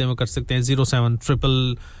करना चाहते हैं वो कर सकते हैं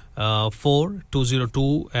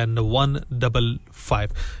 07444 and 155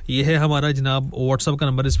 ये है हमारा जनाब व्हाट्सएप का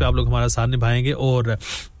नंबर इस पे आप लोग हमारा साथ निभाएंगे और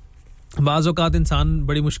बाज़ औक़ात इंसान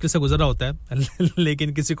बड़ी मुश्किल से गुजरा होता है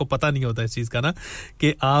लेकिन किसी को पता नहीं होता इस चीज़ का ना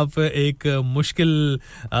कि आप एक मुश्किल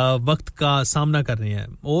वक्त का सामना कर रहे हैं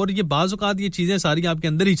और ये बाज़ औक़ात ये चीज़ें सारी आपके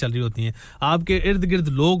अंदर ही चल रही होती हैं आपके इर्द गिर्द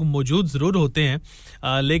लोग मौजूद ज़रूर होते हैं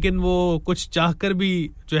लेकिन वो कुछ चाहकर भी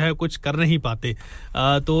जो है कुछ कर नहीं पाते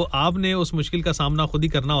तो आपने उस मुश्किल का सामना खुद ही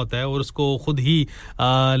करना होता है और उसको खुद ही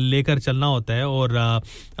लेकर चलना होता है और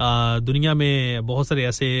दुनिया में बहुत सारे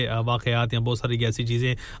ऐसे वाक़यात या बहुत सारी ऐसी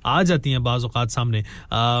चीज़ें आ जाती हैं बाज़ औक़ात सामने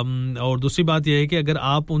और दूसरी बात यह है कि अगर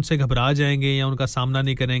आप उनसे घबरा जाएंगे या उनका सामना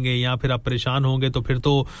नहीं करेंगे या फिर आप परेशान होंगे तो फिर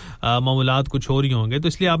तो मामूलात कुछ और ही होंगे तो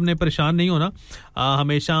इसलिए आपने परेशान नहीं होना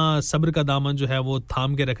हमेशा सब्र का दामन जो है वो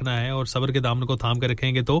थाम के रखना है और सब्र के दामन को थाम के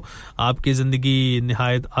रखेंगे तो आपकी ज़िंदगी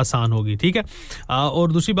निहायत आसान होगी ठीक है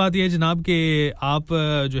और दूसरी बात यह है जनाब कि आप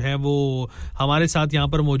जो है वो हमारे साथ यहाँ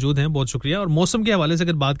पर मौजूद हैं बहुत शुक्रिया और मौसम के हवाले से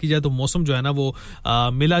अगर बात की जाए तो मौसम जो है ना वो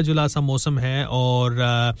मिला जुला सा मौसम है और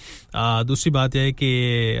दूसरी बात यह है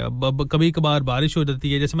कि कभी कभार बारिश हो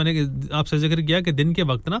जाती है जैसे मैंने आपसे जिक्र किया कि दिन के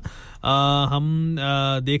वक्त ना हम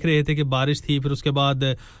देख रहे थे कि बारिश थी फिर उसके बाद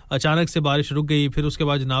अचानक से बारिश रुक गई फिर उसके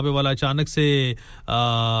बाद जनाबे वाला अचानक से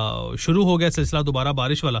शुरू हो गया सिलसिला दोबारा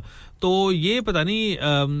बारिश वाला तो ये पता नहीं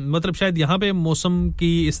मतलब शायद यहाँ पे मौसम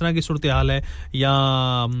की इस तरह की सूरत हाल है या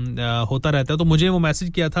होता रहता है तो मुझे वो मैसेज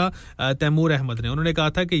किया था तैमूर अहमद ने उन्होंने कहा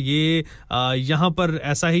था कि ये यहाँ पर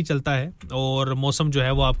ऐसा ही चलता है और मौसम जो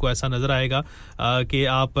है वो आपको ऐसा नजर आएगा कि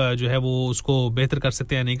आप जो है वो उसको बेहतर कर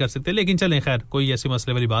सकते हैं नहीं कर सकते लेकिन चलें खैर कोई ऐसी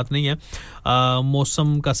मसले वाली बात नहीं है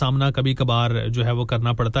मौसम का सामना कभी कभार जो है वो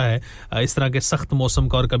करना पड़ता है इस तरह के सख्त मौसम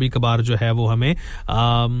का और कभी कभार जो है वो हमें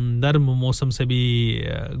नर्म मौसम से भी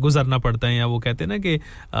गुजरना पड़ता है या वो कहते हैं ना कि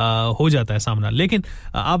हो जाता है सामना लेकिन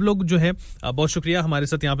आप लोग जो है बहुत शुक्रिया हमारे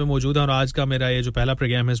साथ यहाँ पे मौजूद हैं और आज का मेरा ये जो पहला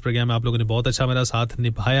प्रोग्राम है इस प्रोग्राम में आप लोगों ने बहुत अच्छा मेरा साथ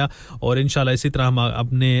निभाया और इंशाल्लाह इसी तरह हम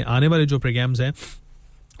अपने आने वाले जो प्रोग्राम्स हैं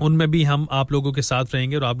उनमें भी हम आप लोगों के साथ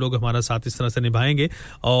रहेंगे और आप लोग हमारा साथ इस तरह से निभाएंगे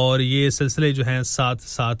और ये सिलसिले जो हैं साथ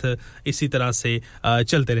साथ इसी तरह से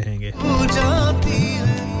चलते रहेंगे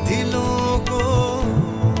दिलों को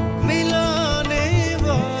मिलाने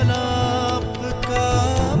वाला आपका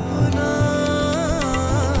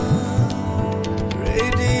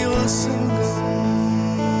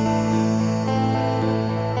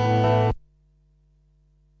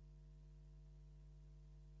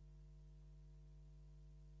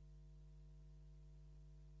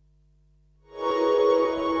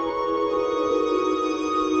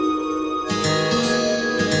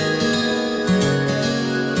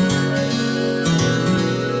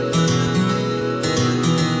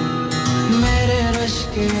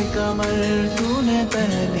के कमर तूने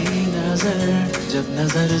पहली नजर जब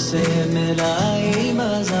नजर से मिलाई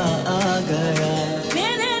मजा आ गया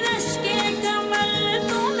मेरे रश के कमर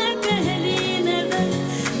तूने पहली नजर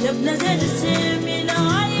जब नजर से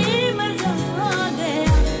मिलाई मजा आ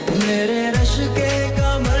गया मेरे रश के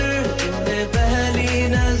कमर तूने पहली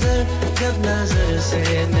नजर जब नजर से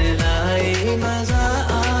मिलाई मजा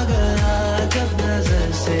आ गया जब नजर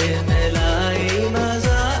से मिलाई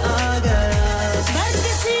मजा आ गया बर्फ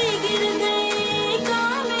सी गिर गई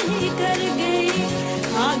काम ही कर गई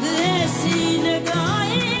आग ऐसी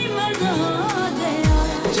लगाई मजा आ गया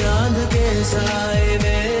चांद के साए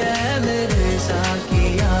में है मेरे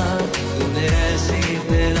साकिया तूने ऐसी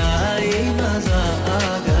मिलाई मजा आ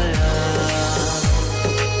गया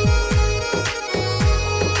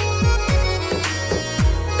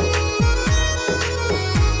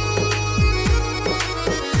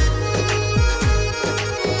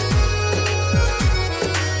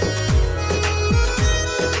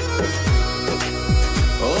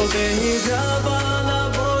बेहिजाबाना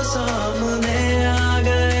वो सामने आ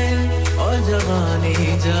गए और जवानी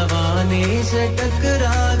से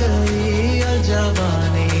टकरा गई और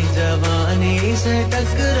जवानी से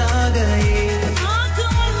टकरा गई आँख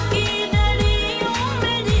उनकी नड़ियों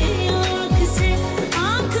मेरी आँख से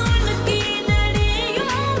आँख उनकी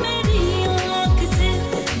नड़ियों मेरी आँख से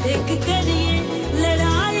देख कर ये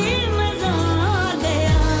लड़ाई मजा आ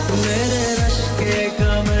गया मेरे रश के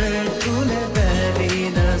कमर तूने पहली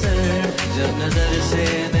नजर जब नजर से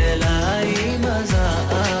मिलाई मजा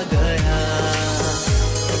आ गया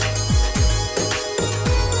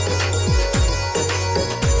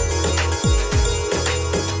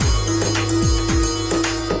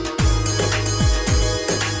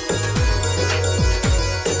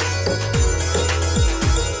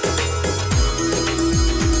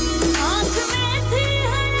आँख में थी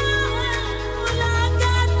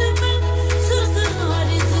मुलाकात पर सुर्ख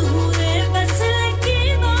आरिज़ हुए बसल की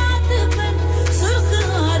बात पर सुर्ख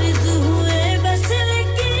आरिज़ हुए बसल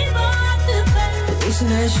की बात पर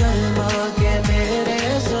उसने शर्मा के मेरे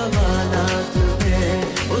सवालात पे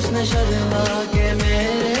उसने शर्मा के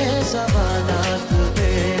मेरे सवालात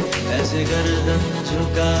पे ऐसे गर्दन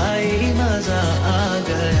झुकाई मजा आ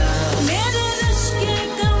गया मेरे रश के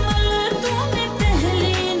कमर तूने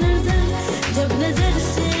पहली नजर जब नजर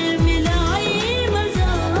से मिलाई मजा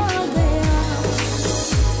आ गया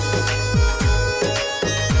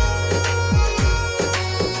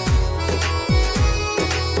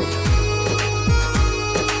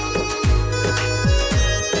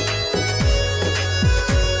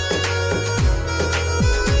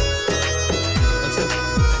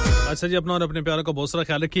अच्छा जी अपना और अपने प्यारों का बहुत सारा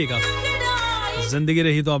ख्याल रखिएगा जिंदगी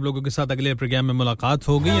रही तो आप लोगों के साथ अगले प्रोग्राम में मुलाकात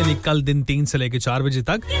होगी यानी कल दिन 3 से लेकर 4 बजे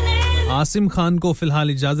तक आसिम खान को फिलहाल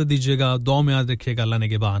इजाजत दीजिएगा दुआ में याद रखिएगा अल्लाह ने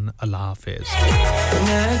के बान अल्लाह हाफिज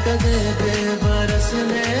मैं कदे पे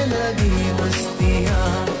बरसने लगी मस्तियाँ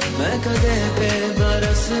मैं कदे पे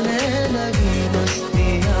बरसने लगी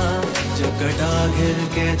मस्तियाँ जो कटा घिर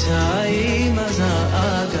के छाई मजा आ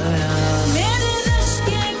गया मेरे रश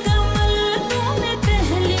के कमर तूने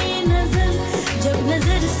पहली नजर जब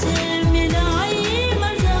नजर से मिलाई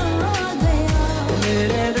मजा आ गया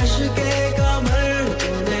मेरे रश के कमर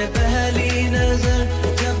तूने पहली नजर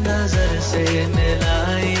जब नजर से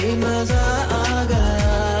मिलाई मजा आ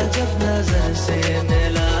गया जब नजर से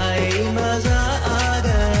मिलाई मजा आ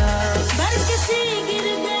गया बर्फ सी गिर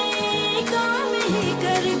गई काम ही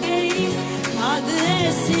कर गई आग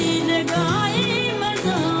ऐसी लगाई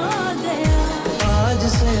मजा आ गया आज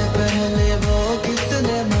से पहले वो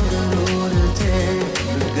कितने मगरूर थे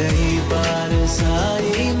टूट गई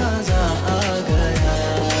बारिशाई मजा आ गया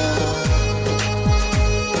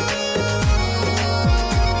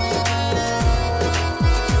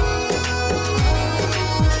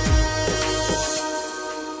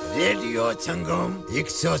रेडियो संगम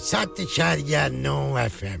 107.9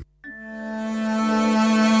 FM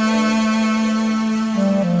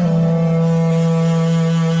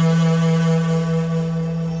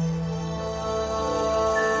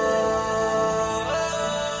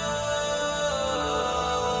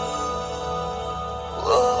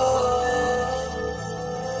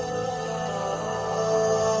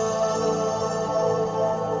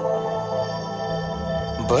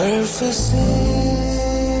बर्फ से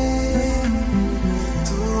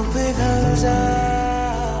तू पिघल जा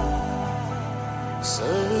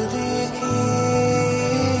सर्दी की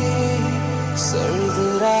सर्द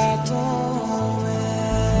रातों में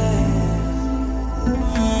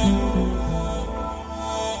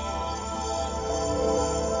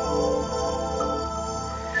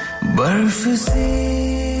बर्फ से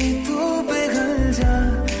तू पिघल जा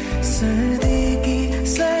सर्दी की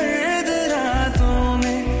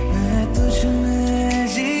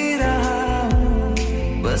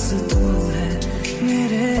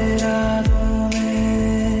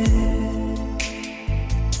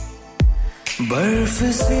बर्फ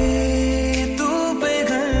से तू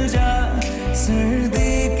पिघल जा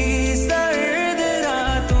सर्दी की सर्द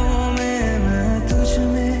रातों में मैं तुझ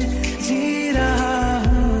में जी रहा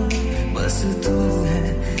हूँ बस तू है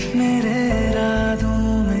मेरे रातों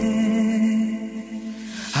में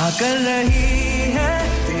हाँ कर रही है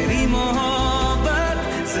तेरी मोहब्बत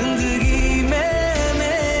जिंदगी में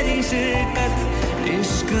मेरी शिरकत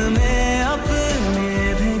इश्क में अपने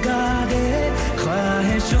भिगा दे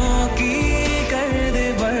ख्वाहिशों की कर दे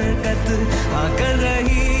बरकत हाँ कर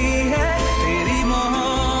रही है तेरी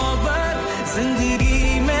मोहब्बत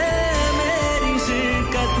जिंदगी में मेरी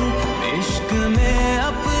शिरकत इश्क में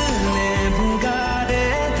अपने भिगा दे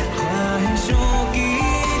ख्वाहिशों की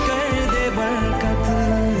कर दे बरकत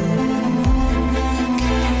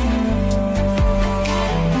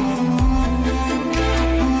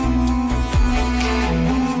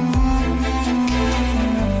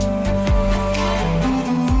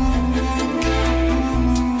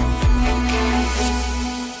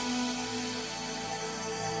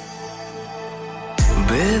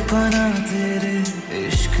बेपनाह तेरे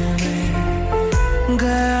इश्क में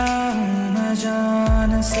गया हूँ मैं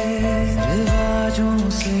जान से रिवाजों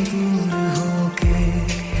से दूर होके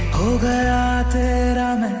हो गया तेरा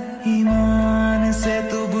मैं ईमान से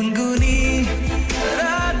तू गुनगुनी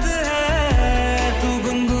रात है तू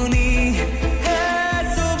गुनगुनी है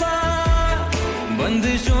सुबह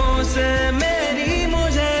बंदिशों से मेरी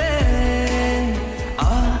मुझे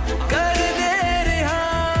आ कर दे रिहा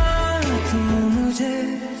तू मुझे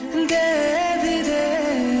दे भी दे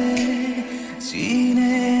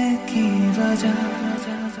सीने की वजह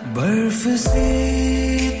बर्फ से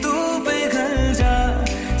तू पिघल जा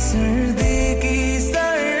सर्दी की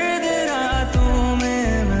सर्द रातों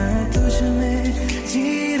में मैं तुझ में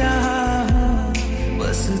जी रहा हूँ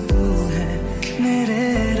बस तू है मेरे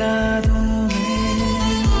रातों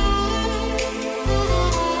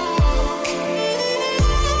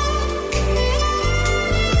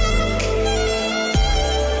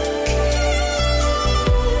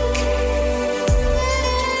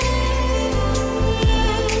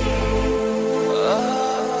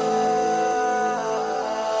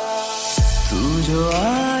जो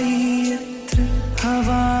आई इत्र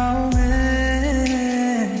हवाओं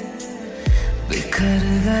में बिखर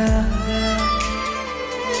गया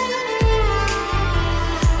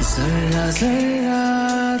जरा जरा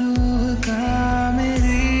रूह का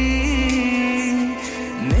मेरी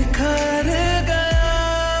निखर गया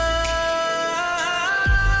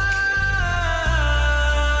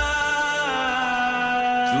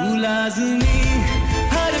तू लाज़मी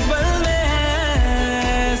हर पल में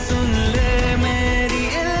है सुन ले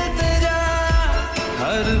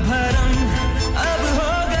हर भरम अब हो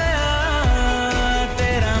गया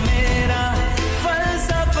तेरा मेरा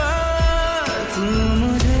फलसफा तू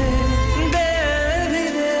मुझे दे भी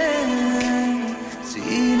दे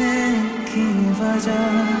सीने की वजह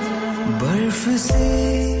बर्फ से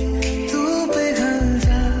तू पिघल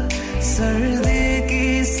जा सर्दी की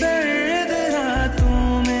सर्द रातों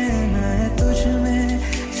में मैं तुझ में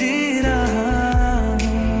जी रहा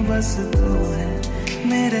हूँ बस तू है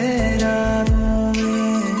मेरे रातों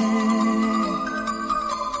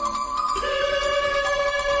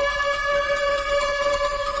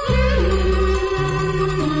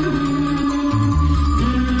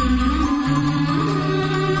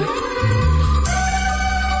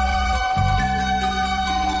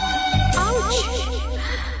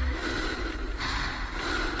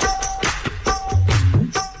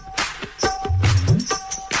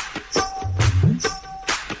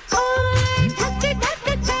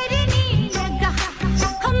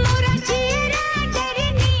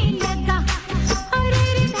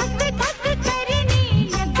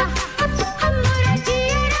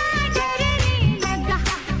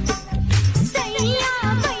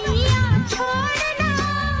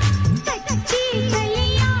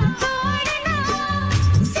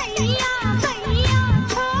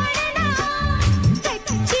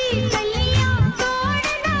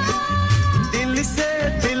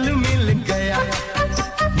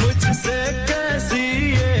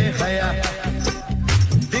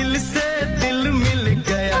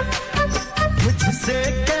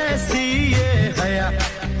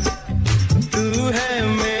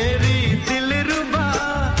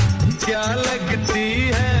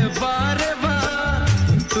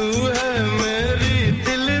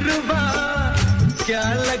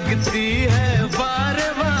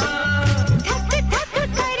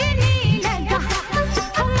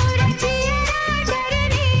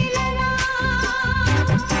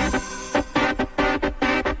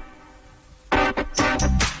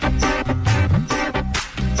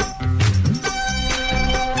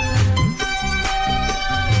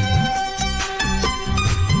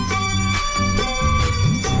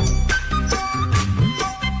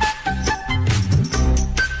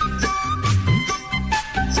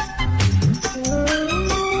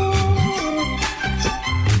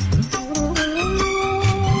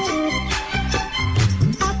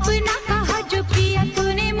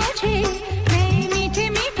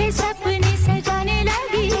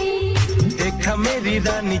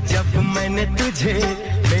रानी जब मैंने तुझे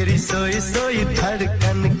मेरी सोई सोई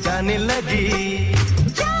धड़कन गाने लगी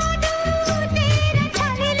जादू तेरा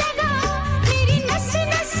छाने लगा मेरी नस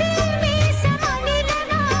नस में समाने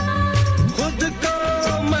लगा खुद को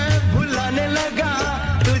मैं भुलाने लगा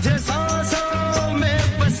तुझे सांसों में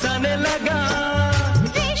बसाने लगा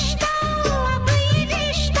रिश्ता अब ये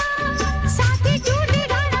रिश्ता साथ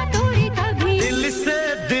टूटेगा ना तोड़े कभी दिल से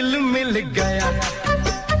दिल मिल गया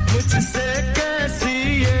मुझसे कैसी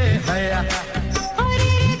ये हया और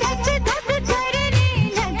धक धक करने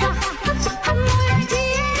लगा हमारा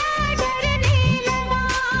जिया डरने लगा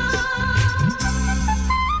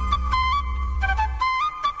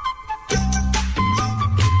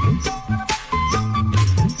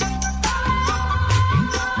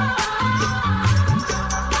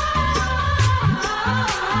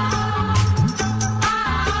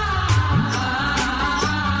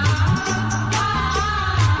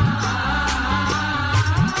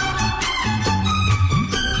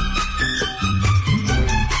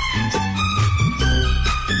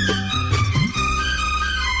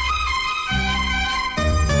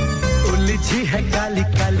उलझी है काली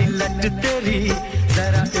काली लट तेरी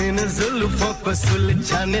जरा इन जुल्फों को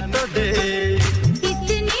सुलझाने तो दे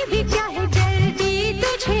इतनी भी क्या है जल्दी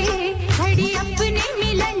तुझे घड़ी अपने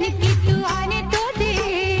मिलन की तू आने तो दे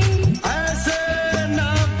ऐसे ना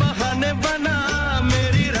बहाने बना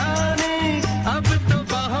मेरी रानी अब तो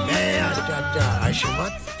बाहों में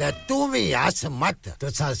अशमत तू भी आसमत तो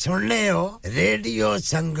सुन ले हो radio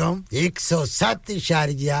Sangam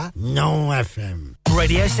 107.9 FM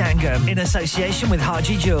Radio Sangam in association with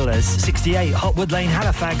Haji Jewellers, 68 Hotwood Lane,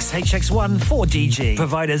 Halifax, HX1 4DG.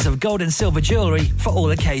 Providers of gold and silver jewellery for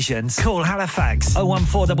all occasions. Call Halifax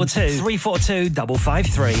 01422 342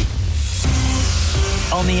 553.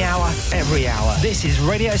 On the hour, every hour. This is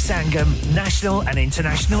Radio Sangam, national and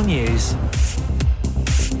international news.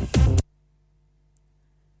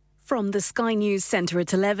 From the Sky News Centre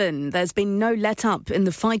at 11, there's been no let-up in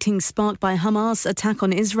the fighting sparked by Hamas' attack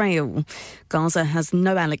on Israel. Gaza has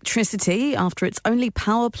no electricity after its only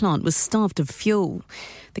power plant was starved of fuel.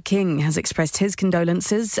 The King has expressed his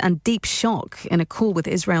condolences and deep shock in a call with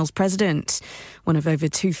Israel's president. One of over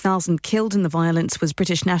 2,000 killed in the violence was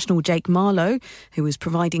British national Jake Marlowe, who was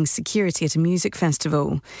providing security at a music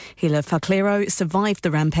festival. Hila Faklero survived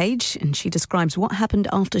the rampage, and she describes what happened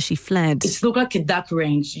after she fled. It's looked like a duck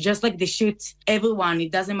range, just like they shoot everyone.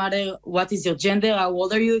 It doesn't matter what is your gender, how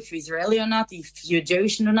old are you, if you're Israeli or not, if you're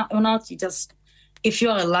Jewish or not. If you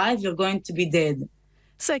are alive, you're going to be dead.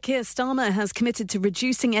 Sir Keir Starmer has committed to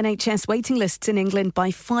reducing NHS waiting lists in England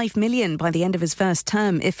by 5 million by the end of his first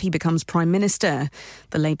term if he becomes Prime Minister.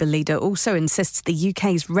 The Labour leader also insists the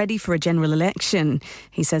UK is ready for a general election.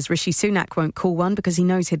 He says Rishi Sunak won't call one because he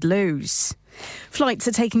knows he'd lose. Flights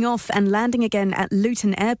are taking off and landing again at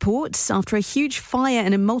Luton Airport after a huge fire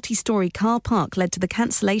in a multi-storey car park led to the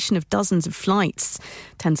cancellation of dozens of flights.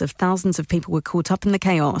 Tens of thousands of people were caught up in the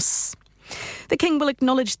chaos. The King will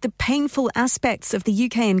acknowledge the painful aspects of the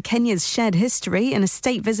UK and Kenya's shared history in a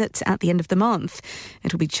state visit at the end of the month.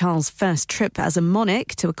 It will be Charles' first trip as a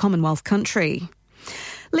monarch to a Commonwealth country.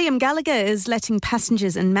 Liam Gallagher is letting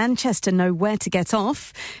passengers in Manchester know where to get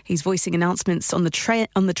off. He's voicing announcements on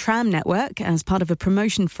the tram network as part of a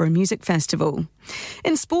promotion for a music festival.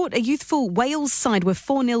 In sport, a youthful Wales side were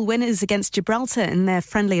 4-0 winners against Gibraltar in their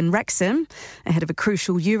friendly in Wrexham. Ahead of a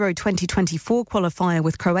crucial Euro 2024 qualifier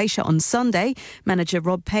with Croatia on Sunday, manager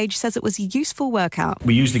Rob Page says it was a useful workout.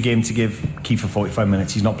 We used the game to give Kiefer 45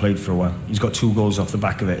 minutes. He's not played for a while. He's got 2 goals off the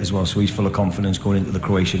back of it as well, so he's full of confidence going into the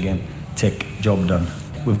Croatia game. Tick, job done.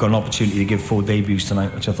 We've got an opportunity to give 4 debuts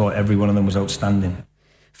tonight, which I thought every one of them was outstanding.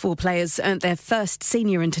 4 players earned their first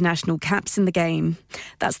senior international caps in the game.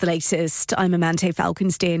 That's the latest. I'm Amante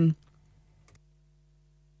Falkenstein.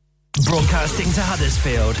 Broadcasting to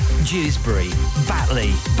Huddersfield, Dewsbury,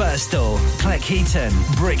 Batley, Birstall, Cleckheaton,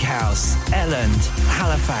 Brickhouse, Elland,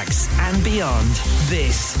 Halifax and beyond.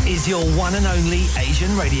 This is your one and only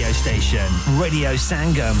Asian radio station. Radio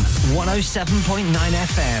Sangam, 107.9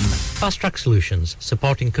 FM. Fast Track Solutions,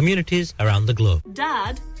 supporting communities around the globe.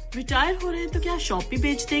 Dad, retire हो रहे हैं तो क्या shop भी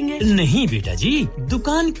बेच देंगे? नहीं बेटा जी,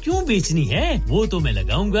 दुकान क्यों बेचनी है? वो तो मैं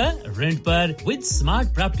लगाऊंगा रेंट पर with smart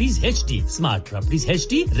properties HD. Smart properties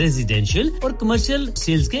HD residential और कमर्शियल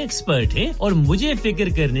सेल्स के एक्सपर्ट हैं और मुझे फिक्र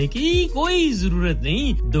करने की कोई जरूरत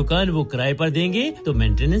नहीं। दुकान वो किराए पर देंगे तो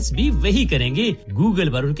मेंटेनेंस भी वही करेंगे। गूगल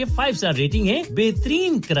पर उनके 5 स्टार रेटिंग है,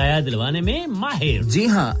 बेहतरीन किराया दिलवाने में माहिर। जी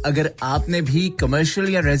हां, अगर आपने भी कमर्शियल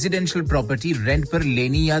या रेजिडेंशियल प्रॉपर्टी रेंट पर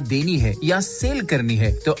लेनी या देनी है या सेल करनी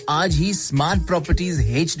है तो आज ही स्मार्ट प्रॉपर्टीज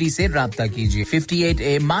HD से राब्ता कीजिए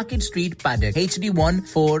 58A market street Paddock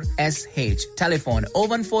HD14SH telephone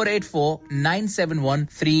 01484 971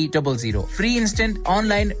 300 free instant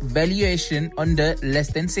online valuation under less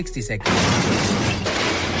than 60 seconds.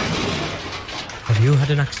 Have you had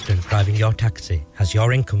an accident driving your taxi? Has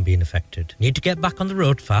your income been affected? Need to get back on the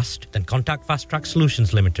road fast? Then contact Fast Track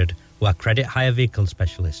Solutions Limited, who are credit hire vehicle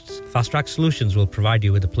specialists. Fast Track Solutions will provide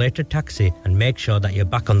you with a plated taxi and make sure that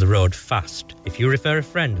you're back on the road fast. If you refer a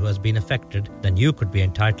friend who has been affected, then you could be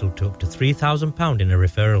entitled to up to £3,000 in a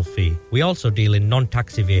referral fee. We also deal in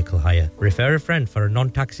non-taxi vehicle hire. Refer a friend for a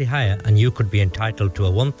non-taxi hire and you could be entitled to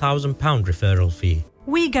a £1,000 referral fee.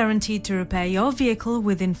 We guarantee to repair your vehicle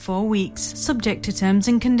within 4 weeks, subject to terms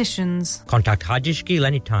and conditions. Contact Haji Shkil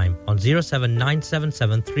anytime on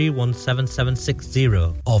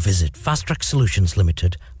 07977317760 or visit Fast Track Solutions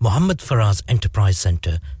Limited, Mohammed Faraz Enterprise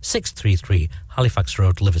Centre, 633 Halifax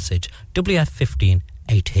Road, Liversedge, WF15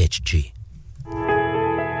 8HG.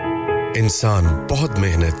 इंसान बहुत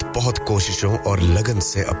मेहनत, बहुत कोशिशों और लगन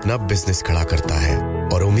से अपना business खड़ा करता है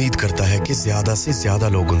और उम्मीद करता है कि ज्यादा से ज्यादा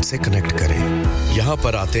लोग उनसे कनेक्ट करें। यहाँ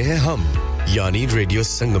पर आते हैं हम, यानी रेडियो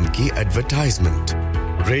संगम की एडवर्टाइजमेंट।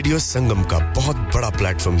 रेडियो संगम का बहुत बड़ा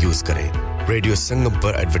प्लेटफॉर्म यूज करें। रेडियो संगम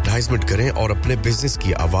पर एडवर्टाइजमेंट करें और अपने बिजनेस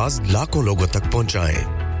की आवाज लाखों लोगों तक पहुंचाएं।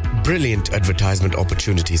 Brilliant advertisement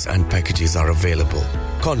opportunities and packages are available.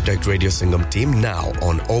 Contact Radio Sangam team now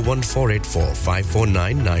on 01484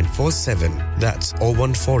 549 947. That's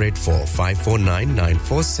 01484 549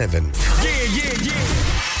 947.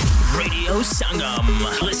 Yeah. Radio Sangam.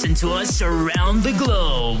 Listen to us around the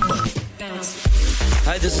globe.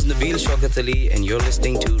 Hi, this is Nabil Shaukat Ali and you're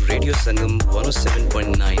listening to Radio Sangam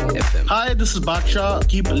 107.9 FM. Hi, this is Baksha.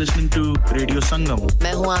 Keep listening to Radio Sangam.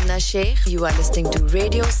 मैं हूँ आमना Sheikh. You are listening to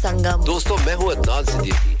Radio Sangam. दोस्तों, मैं हूँ अदनान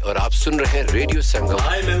सिद्दीकी और आप सुन रहे हैं रेडियो संगम.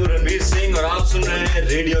 Hi, मैं हूँ रणबीर सिंह और आप सुन रहे हैं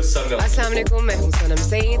रेडियो संगम. अस्सलाम वालेकुम, मैं हूँ सनम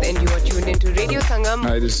Saeed and you are tuned into Radio Sangam.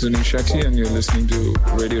 Hi, this is Zunin Shakti and you're listening to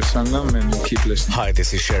Radio Sangam and keep listening. Hi, this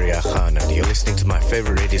is Sharia Khan and you're listening to my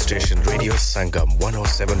favorite radio station, Radio Sangam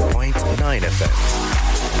 107.9 FM.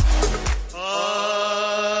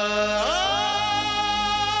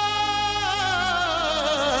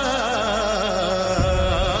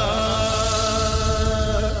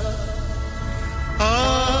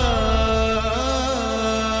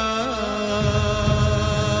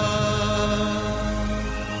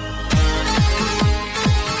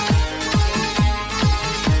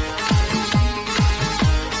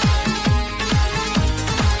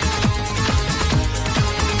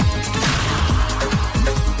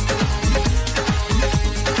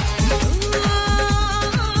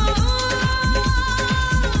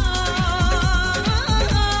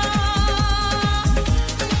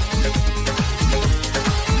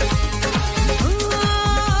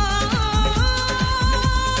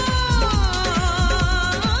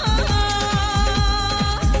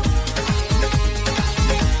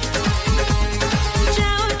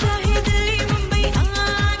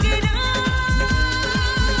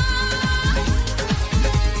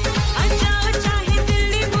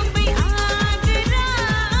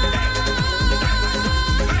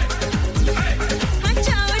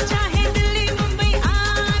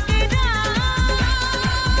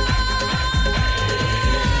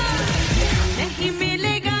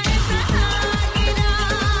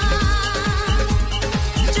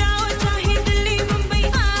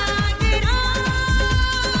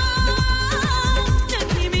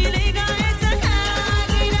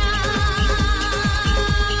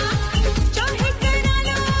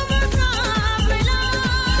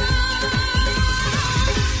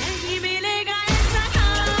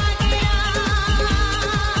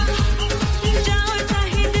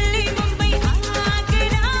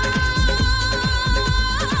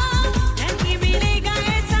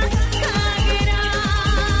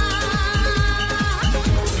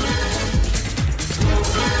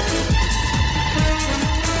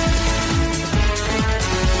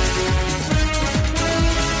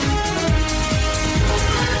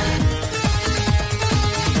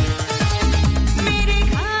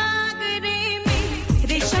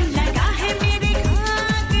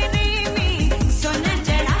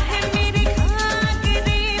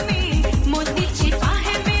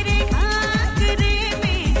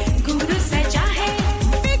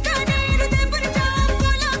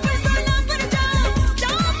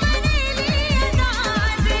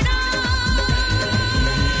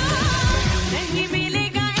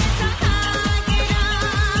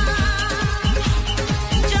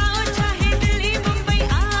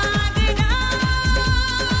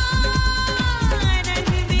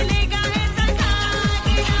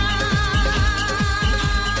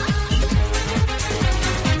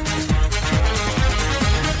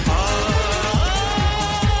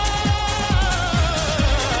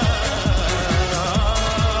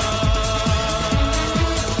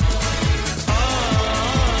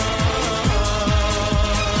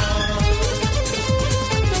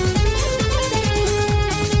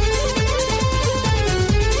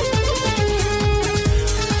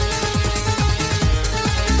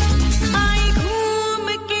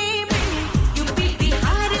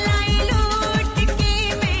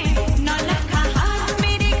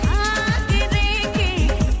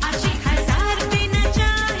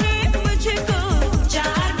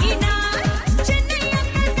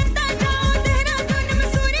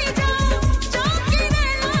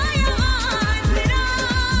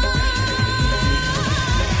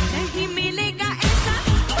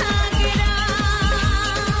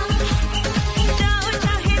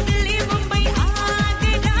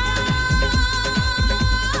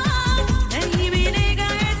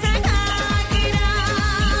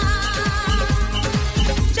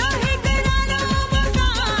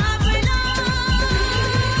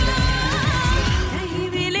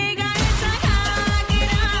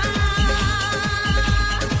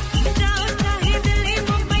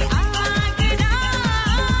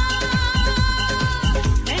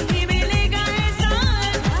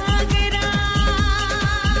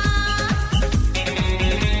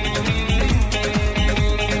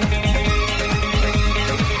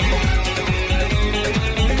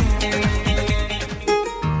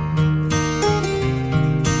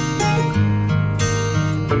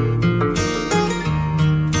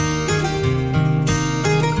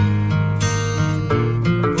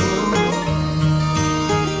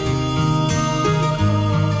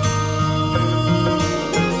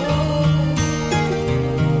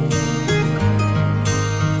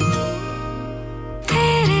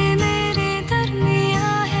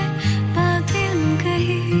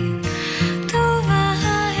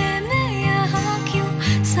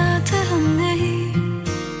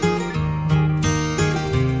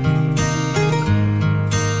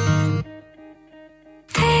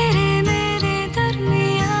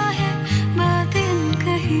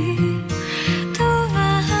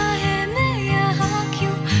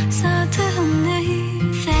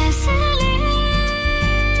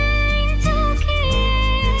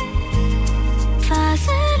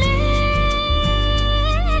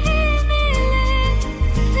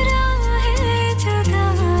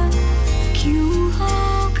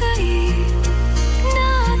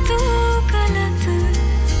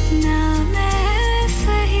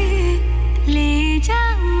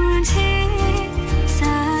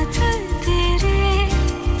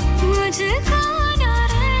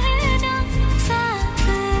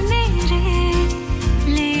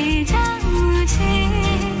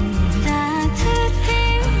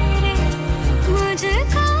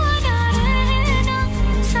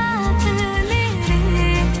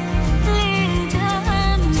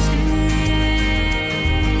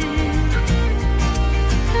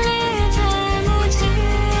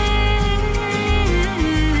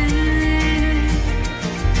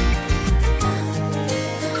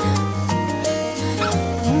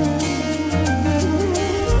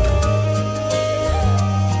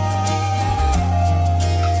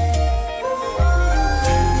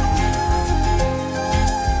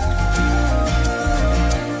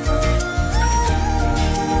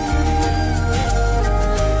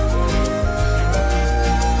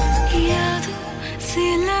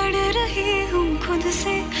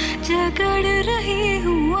 तुझसे जकड़ रही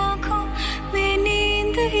हूँ आँखों में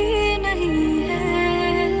नींद ही नहीं है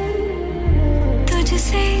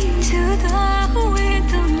तुझसे जुदा हुए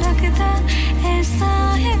तो लगता ऐसा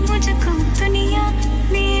है मुझको दुनिया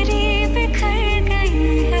मेरी बिखर गई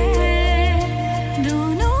है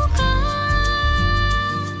दोनों का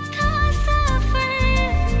था सफर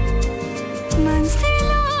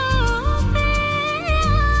मंजिलों पे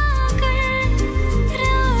आकर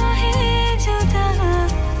राहें जुदा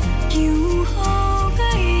क्यों हो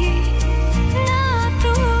गई ना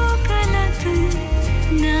तू गलत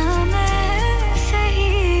ना मैं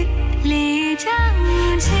सही ले जा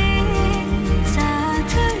मुझे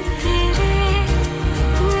साथ तेरे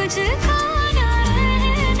मुझको ना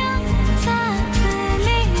रहना साथ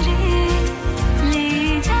मेरे ले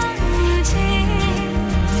जा मुझे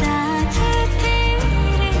साथ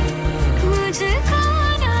तेरे मुझको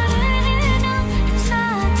ना रहना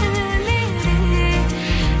साथ मेरे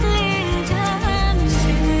ले जा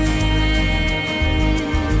मुझे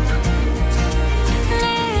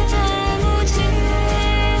ले जा मुझे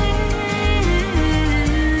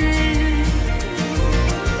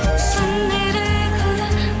सुन मेरे खुदा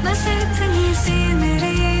बस इतनी सी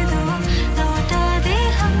मेरी दुआ लौटा दे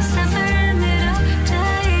हम सफर मेरा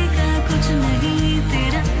जाएगा कुछ नहीं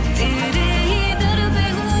तेरा तेरे ही दर पे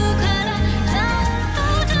हूँ खड़ा जाऊँ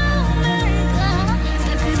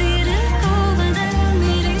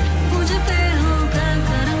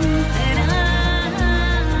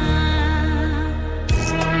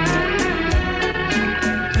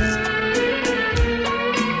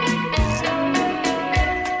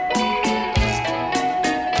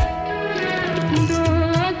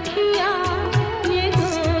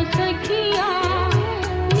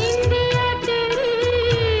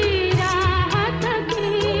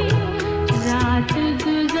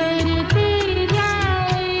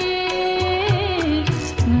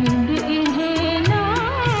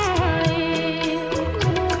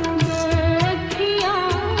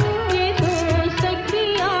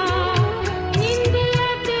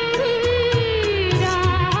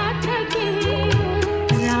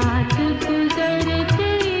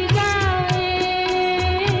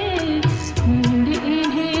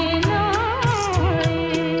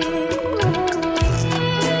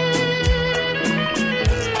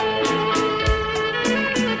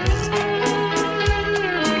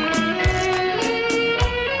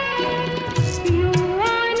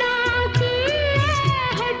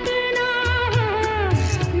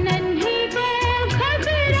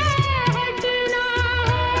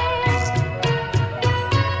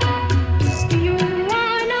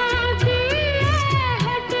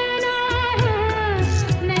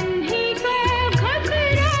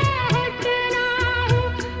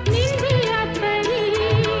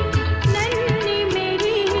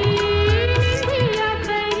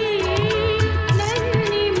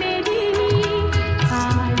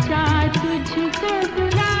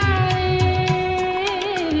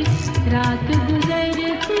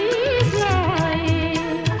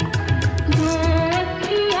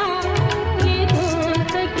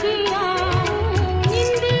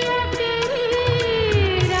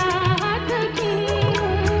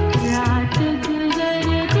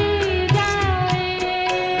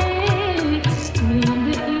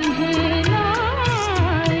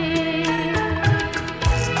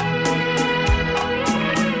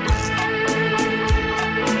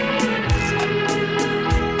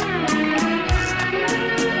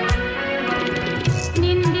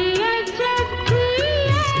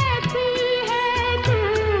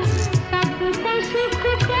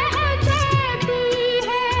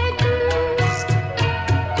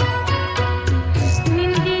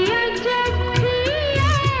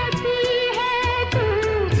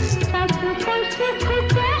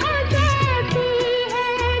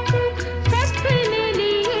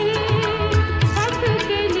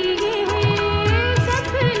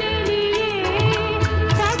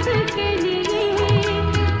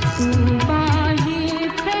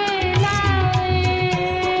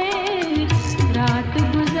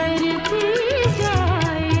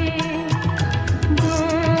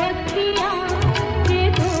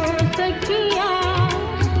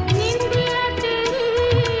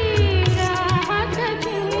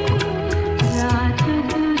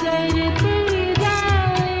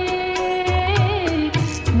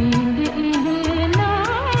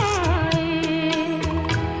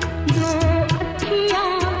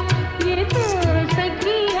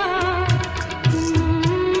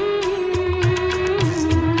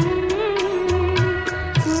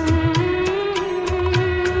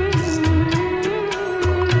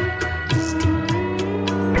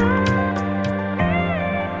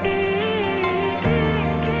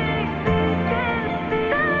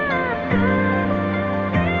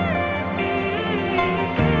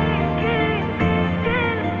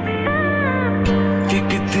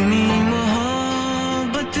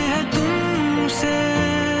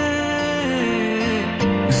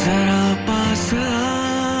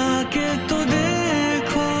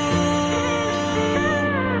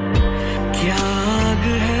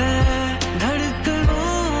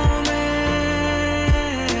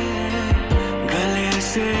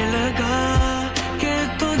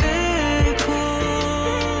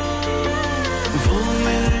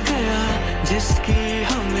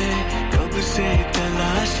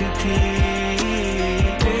थी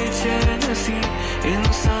बेचैन सी इन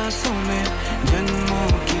सांसों में जन्मों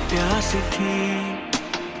की प्यास थी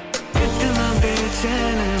कितना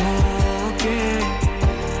बेचैन हो के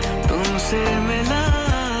तुमसे मिला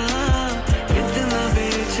कितना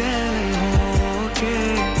बेचैन हो के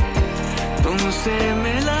तुमसे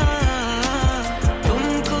मिला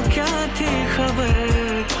तुमको क्या थी खबर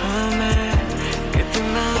था मैं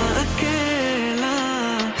कितना अकेला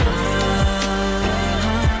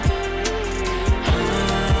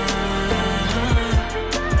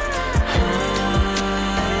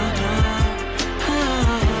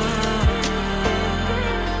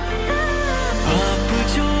आप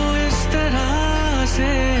जो इस तरह से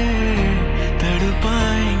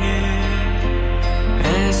तड़पाएंगे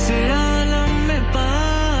ऐसे आलम में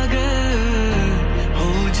पागल हो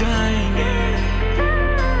जाएंगे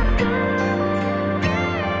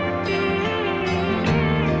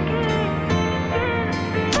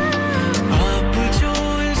आप जो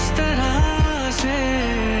इस तरह से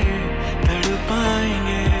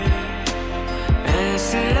तड़पाएंगे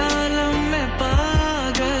ऐसे आलम में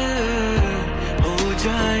पागल हो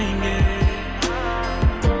जाएंगे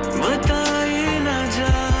बताई ना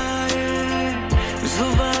जाए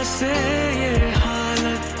जुबां से ये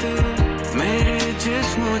हालत मेरे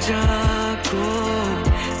जिस्म जा को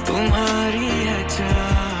तुम्हारी है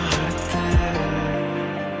चाहत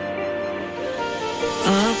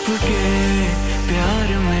आपके प्यार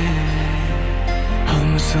में हम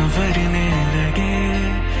संवरने लगे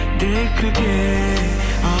देख के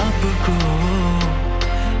आपको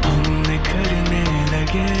हम निखरने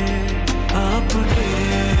लगे आपके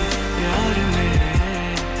प्यार में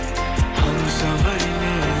हम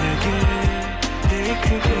संवरने लगे देख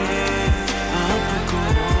के आपको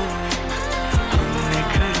हम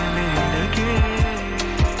निखरने लगे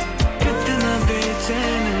कितना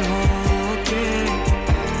बेचैन हो के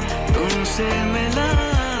तुमसे मिला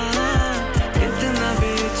कितना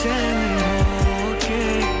बेचैन हो के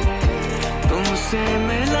तुमसे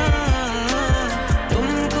मिला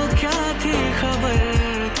तुमको क्या थी खबर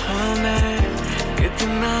था मैं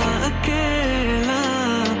कितना अकेला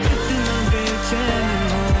कितना बेचैन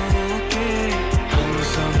हो के हम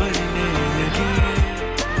संवरने लगे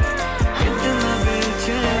कितना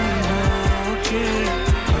बेचैन हो के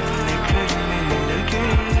हम निखरने लगे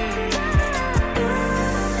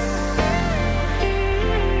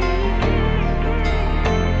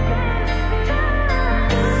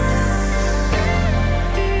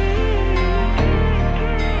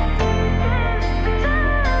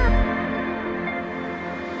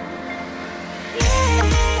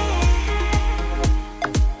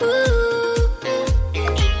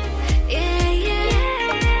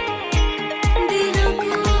दिलों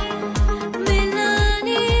को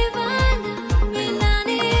मिलाने वाला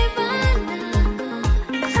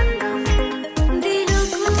दिलों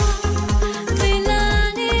को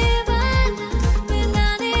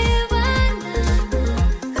मिलाने वाला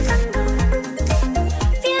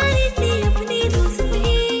प्यारी सी अपनी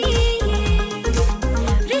दोस्ती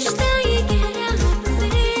रिश्ता ये गहरा हमसे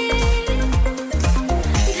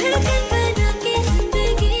धड़कन बना के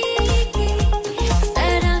जिंदगी की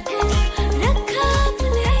सारा को रखा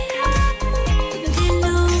अपने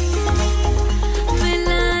दिलों को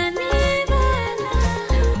मिलाने वाला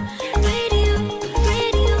रेडियो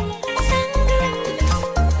संगम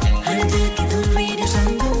हर दिल की धुन रेडियो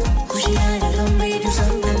संगम खुशियाँ गम रेडियो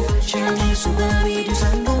संगम शाम सुबह रेडियो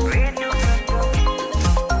संगम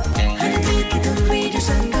हर दिल की धुन रेडियो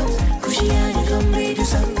संगम खुशियाँ गम रेडियो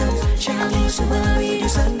संगम शाम सुबह रेडियो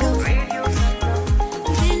संगम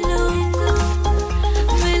दिलों को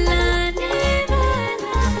मिलाने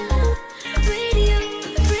वाला रेडियो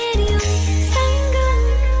संगम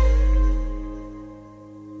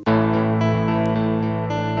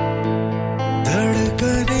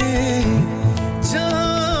धड़कनें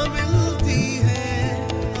जहाँ मिलती हैं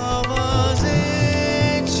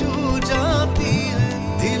आवाज़ें छू जाती हैं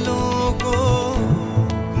दिलों को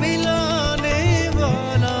मिलाने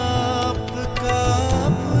वाला आपका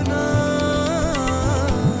अपना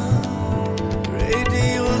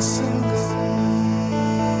रेडियो संगम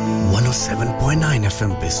 107.9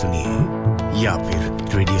 FM पे सुनिए या फिर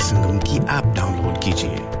रेडियो संगम की ऐप डाउनलोड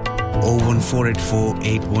कीजिए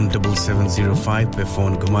 01484817705 पे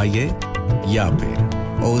फोन घुमाइए या फिर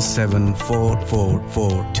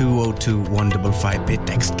 07444202155 पे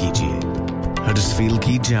टेक्स्ट कीजिए हडर्सफील्ड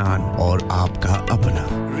की जान और आपका अपना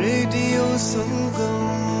रेडियो संगम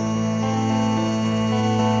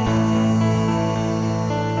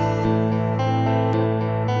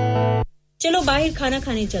चलो चलो बाहर खाना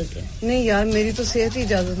खाने चलते हैं नहीं यार मेरी तो सेहत ही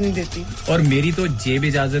इजाजत नहीं देती और मेरी तो जेब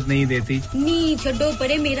इजाजत नहीं देती नहीं छोड़ो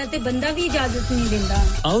परे मेरा ते बंदा भी इजाजत नहीं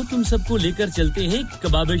देता आओ तुम सबको लेकर चलते हैं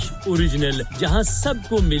कबाबिश ओरिजिनल जहां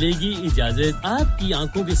सबको मिलेगी इजाजत आपकी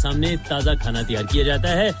आंखों के सामने ताजा खाना तैयार किया जाता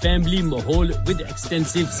है फैमिली माहौल with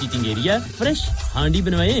extensive seating area fresh handi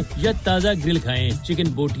बनवाएं या ताजा ग्रिल खाएं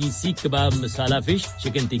chicken boti seekh kebab masala fish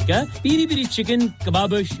chicken tikka peri peri chicken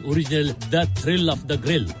Kababish original the thrill of the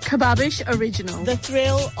grill Kababish Original The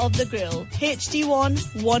Thrill of the Grill HD1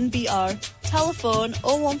 1BR Telephone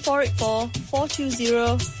 01484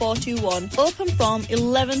 420 421 Open from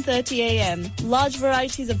 11:30 a.m. Large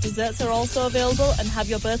varieties of desserts are also available and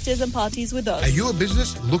have your birthdays and parties with us. Are you a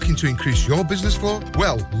business looking to increase your business flow?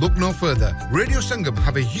 Well, look no further. Radio Sangam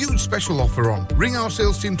have a huge special offer on. Ring our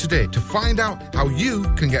sales team today to find out how you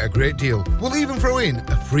can get a great deal. We'll even throw in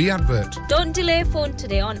a free advert. Don't delay, phone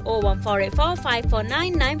today on 01484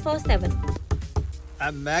 549 947.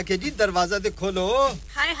 अब मैं के जी दरवाजा दे खोलो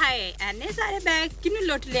हाय हाय एने सारे bag किनु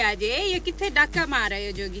लुट ले आजे ये किथे डाका मार रहे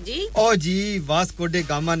हो जोगी जी ओ जी वास्को डे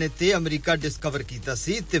गामा ने ते अमेरिका डिस्कवर कीता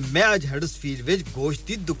सी ते मैं आज हडर्सफील्ड विच गोश्त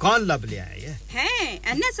दी दुकान लब ले आया है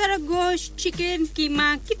एने सारा गोश्त चिकन कीमा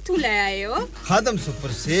किथु ले आए हो खादम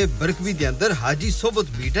सुपर से बरकवी दे अंदर हाजी सोबत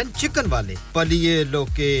मीट एंड चिकन वाले पलिए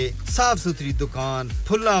लोके साफ सुथरी दुकान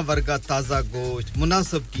फुल्ला वर्गा ताजा गोश्त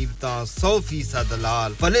मुनासिब कीमतां 100%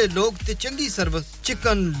 दलाल भले लोग ते चंगी service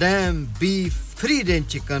chicken lamb beef free range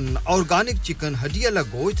chicken organic chicken हड्डी वाला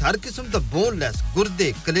गोश्त हर किस्म दा बोनलेस गुर्दे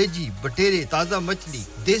कलेजी बटेरे ताजा मछली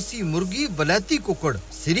देसी मुर्गी बलाती कुकड़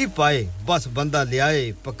सिरी पाए बस बंदा ले आए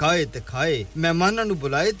पकाए ते खाए मेहमानां नु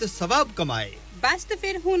बुलाए ते सवाब कमाए बस तो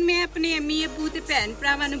फिर हुन मैं अपने अम्मी अब्बू ते भैन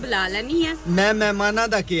भरावां नु बुला लेनी है मैं मेहमानां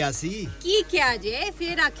दा किया सी की क्या जे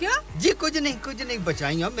फिर आखियो जी कुछ नहीं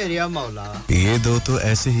बचाइयो मेरे या मौला ये दो तो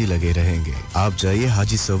ऐसे ही लगे रहेंगे आप जाइए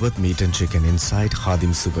Haji Sobat meat and chicken inside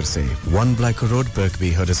Khadim super से 1 Black Road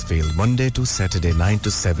Birkby Huddersfield Monday to Saturday 9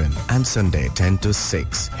 to 7 and Sunday 10 to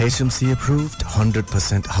 6 HMC approved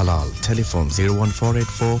 100% halal telephone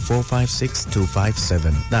 01484 456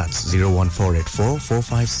 257 that's 01484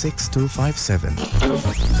 456 257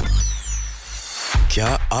 क्या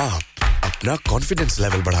आप अपना कॉन्फिडेंस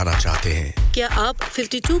लेवल बढ़ाना चाहते हैं क्या आप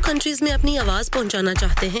 52 कंट्रीज में अपनी आवाज पहुंचाना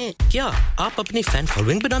चाहते हैं क्या आप अपनी फैन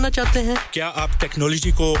फॉलोइंग बनाना चाहते हैं क्या आप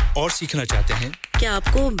टेक्नोलॉजी को और सीखना चाहते हैं क्या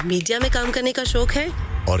आपको मीडिया में काम करने का शौक है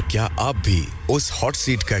और क्या आप भी उस हॉट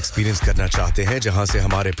सीट का एक्सपीरियंस करना चाहते हैं जहां से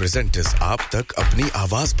हमारे प्रेजेंटर्स आप तक अपनी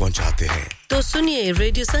आवाज पहुंचाते हैं तो सुनिए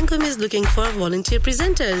radio Sangam is looking for volunteer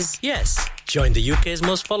presenters yes join the UK's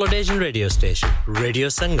most followed Asian radio station Radio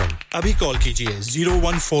Sangam अभी कॉल कीजिए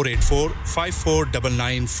 01484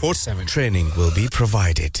 549947 training will be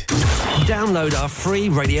provided download our free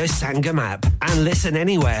Radio Sangam app and listen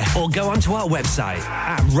anywhere or go onto our website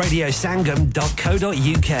at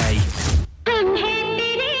radiosangam.co.uk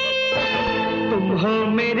तुम हो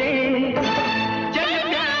मेरे चल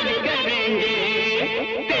प्यार करेंगे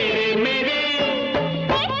तेरे मेरे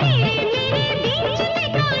बीच में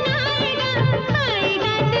कौन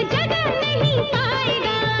आएगा तो जगह नहीं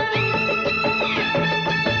पाएगा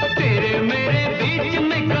तेरे मेरे बीच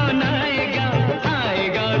में कौन आएगा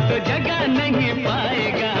तो जगह नहीं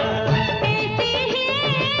पाएगा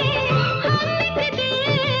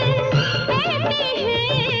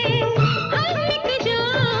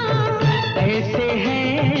ऐसे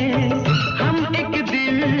हैं हम एक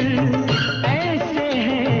दिल ऐसे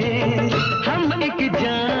हैं हम एक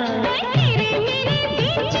जान तेरे मेरे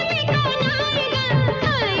बीच में कौन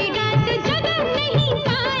आएगा तो जगह नहीं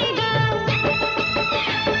पाएगा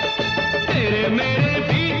तेरे मेरे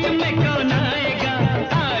बीच में कौन आएगा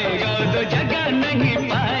तो जगह नहीं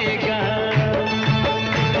पाएगा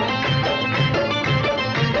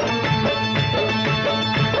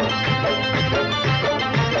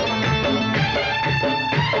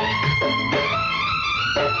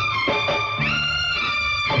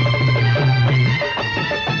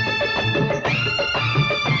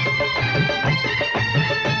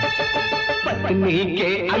पत्नी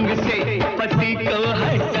के अंग से पति को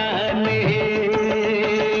हटाने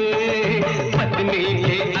पत्नी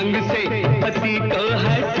के अंग से पति को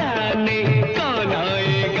हटाने कौन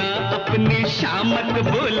आएगा अपनी शामत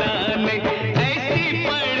बुलाने ऐसी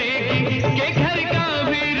पड़ेगी कि घर का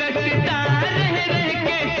भी रास्ता रह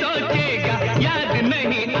के सोचेगा याद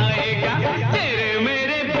नहीं आएगा तेरे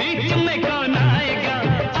मेरे बीच में कौन आएगा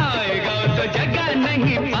तो जगह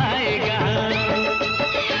नहीं पाएगा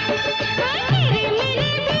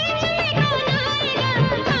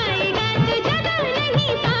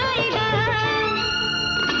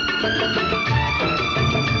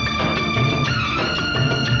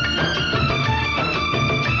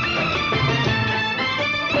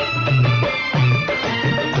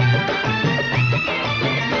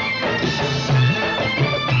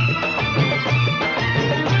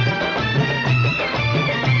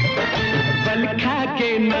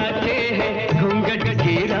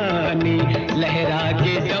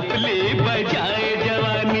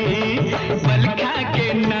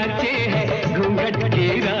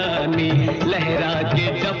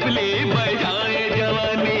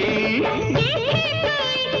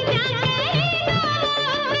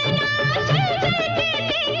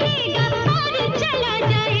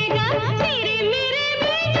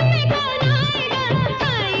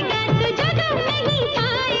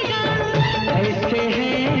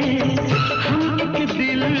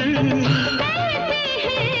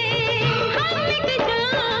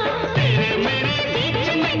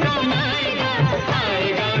सुनाएगा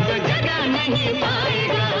आएगा तो जगह नहीं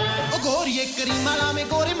पाएगा ओ गोरीए करीमाला में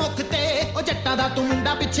गोरे मुखते ओ जट्टा दा तू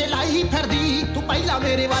मुंडा पिछे लाई फिरदी तू पहला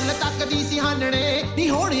मेरे वल तकदी सी हानणे नी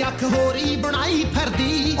होण अख होरी बनाई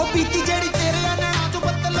फिरदी ओ पीती जेड़ी तेरे अनड़ा चो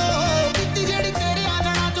बदलो पीती जेड़ी तेरे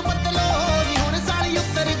अनड़ा चो बदलो नी होण साली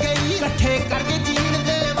उतर गई इकट्ठे करके जीण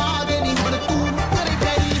दे वादे नी होण तू मुकर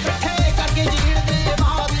गई इकट्ठे करके जीण दे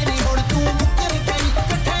वादे नी होण तू मुकर गई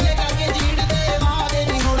इकट्ठे करके जीण दे वादे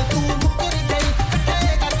नी होण तू मुकर गई इकट्ठे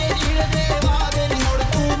करके जीण दे वादे नी होण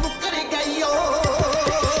तू मुकर गई ओ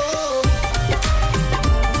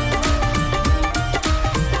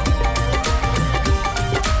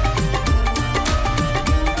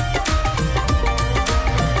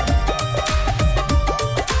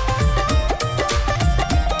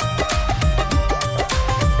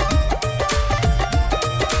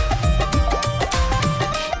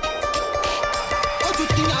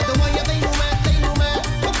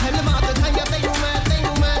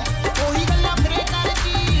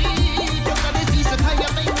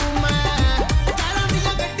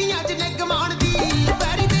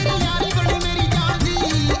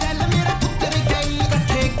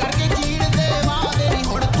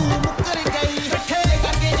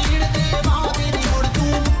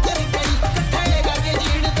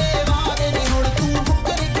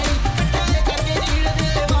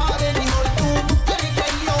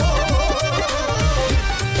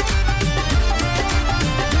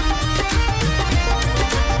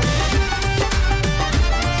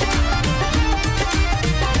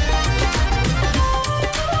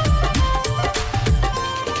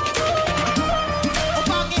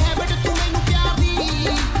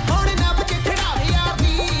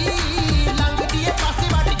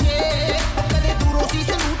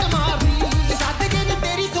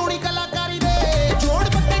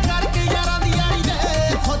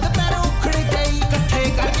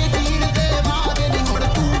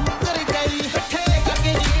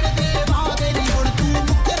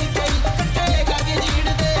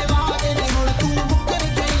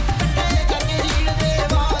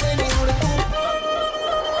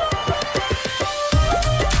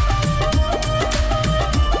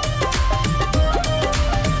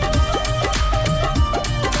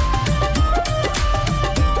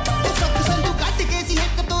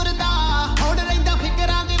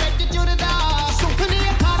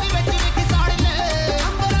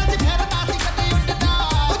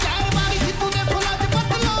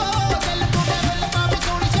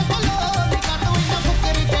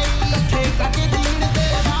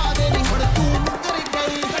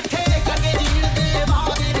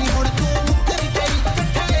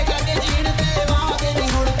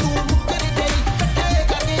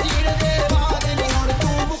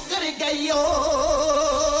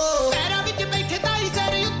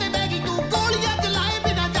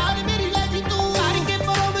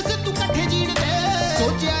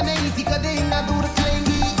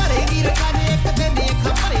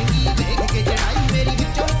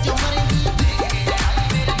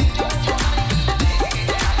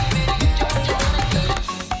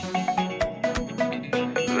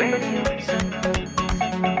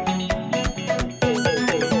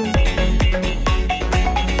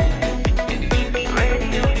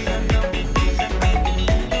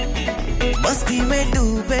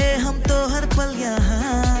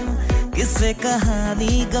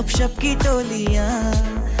गपशप की टोलियां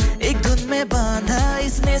एक धुन में बांधा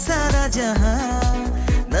इसने सारा जहां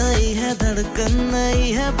नई है धड़कन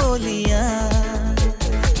नई है बोलियां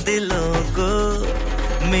दिलों को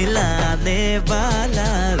मिलाने वाला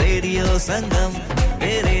रेडियो संगम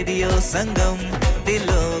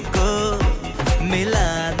दिलों को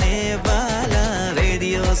मिलाने वाला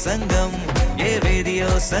रेडियो संगम ये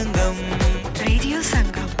रेडियो संगम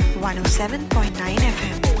 107.9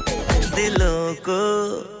 FM दिलों को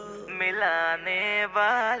मिलाने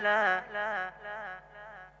वाला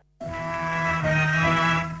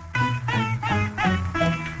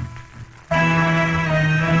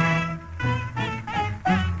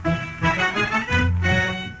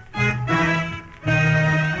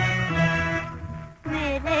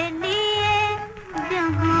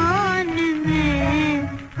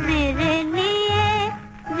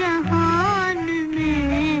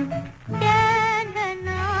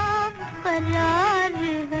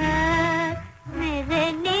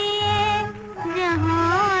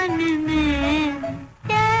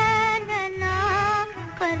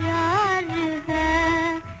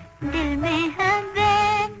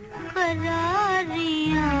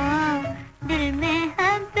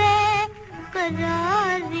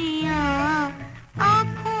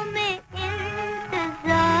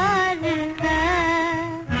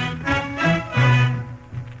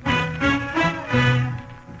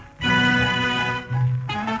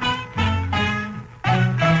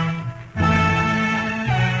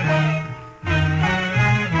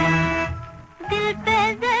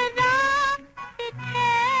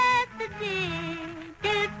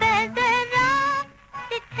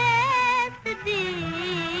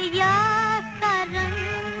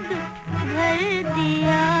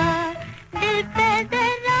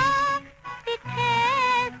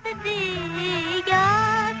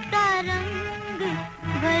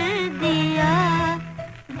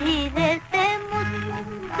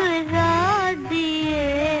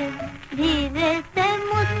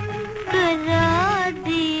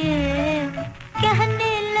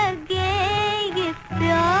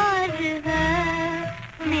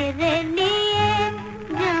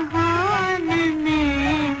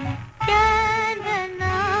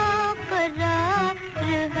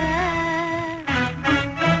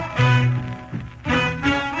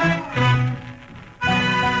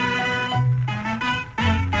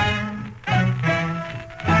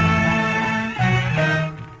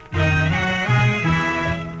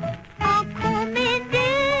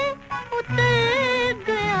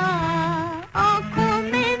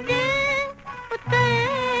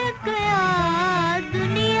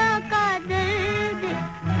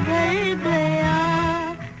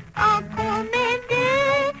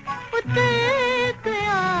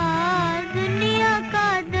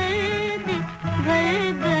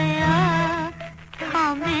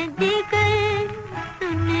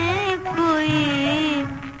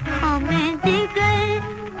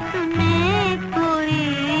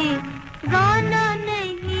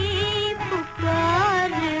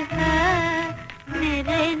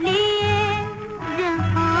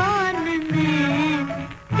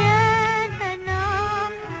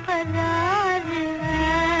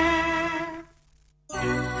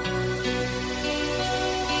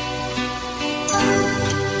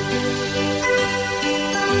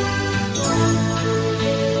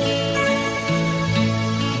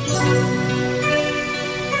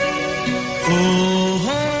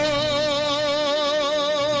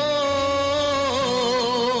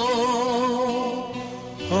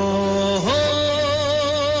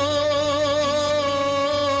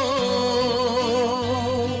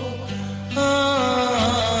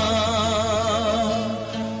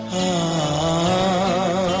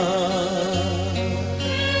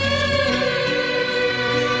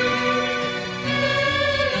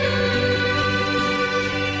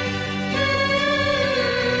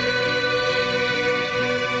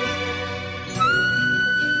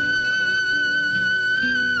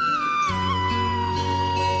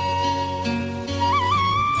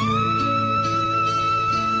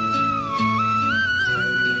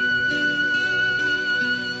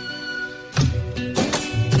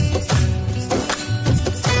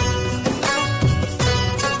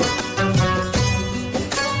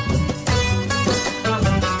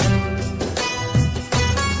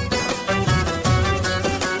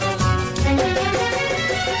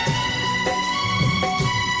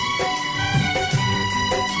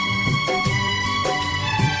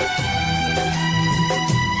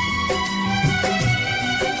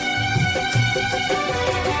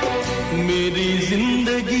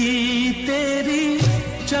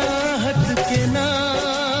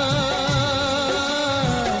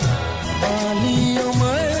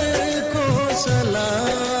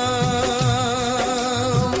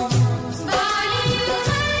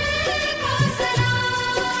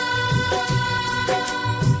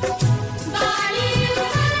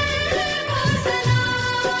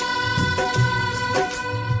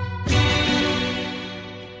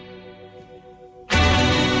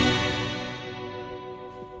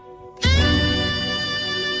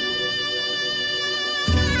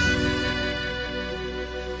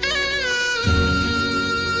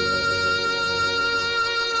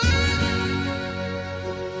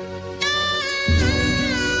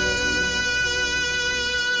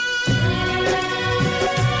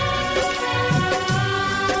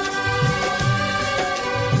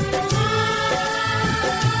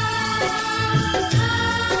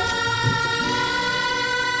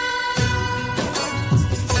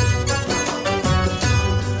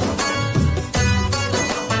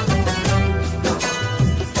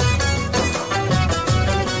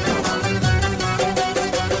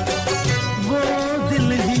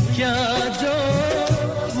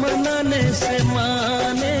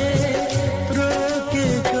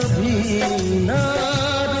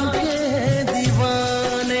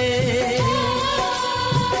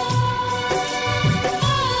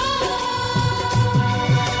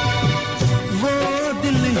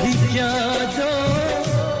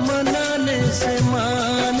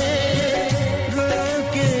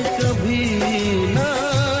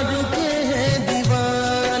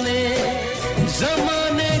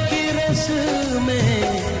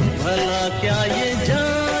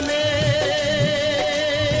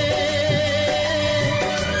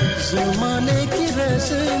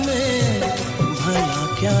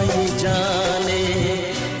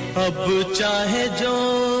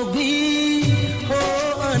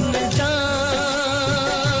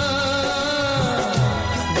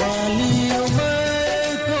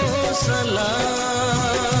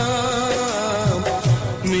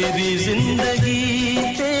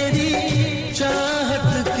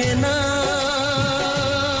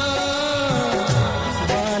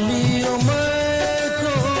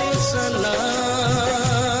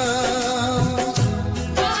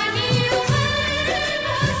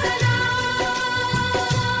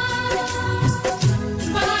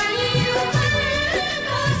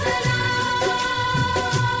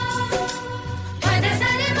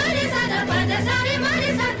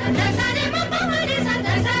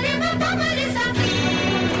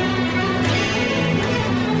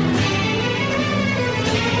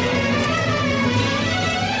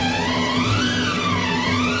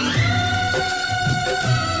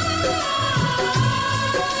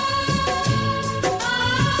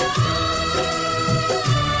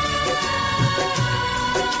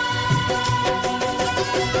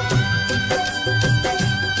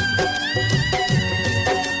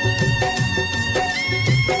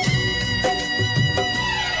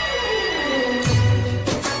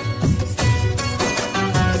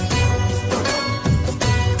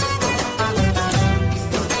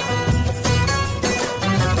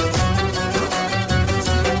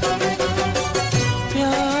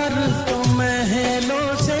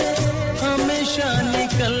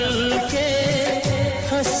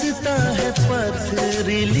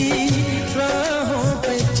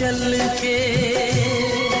चल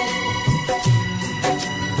के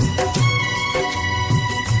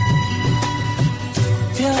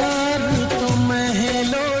प्यार तो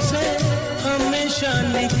महलों से हमेशा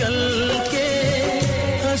निकल के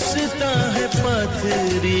हंसता है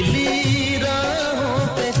पथरीली राहों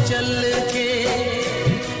पे चल के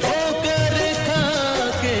होकर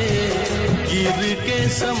खाके गिर के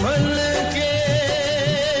संभल के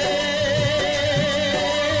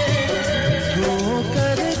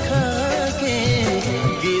होकर खाके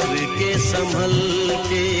गिर के संभल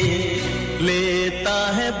के लेता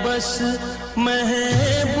है बस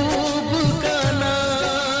महबूब का नाम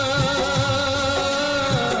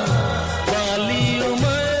वाली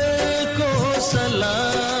उम्र को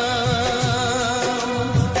सलाम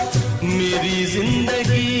मेरी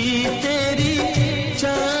जिंदगी तेरी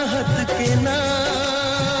चाहत के नाम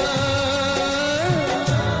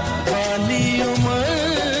वाली उम्र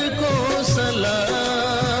को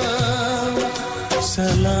सलाम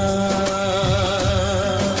सलाम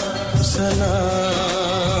सलाम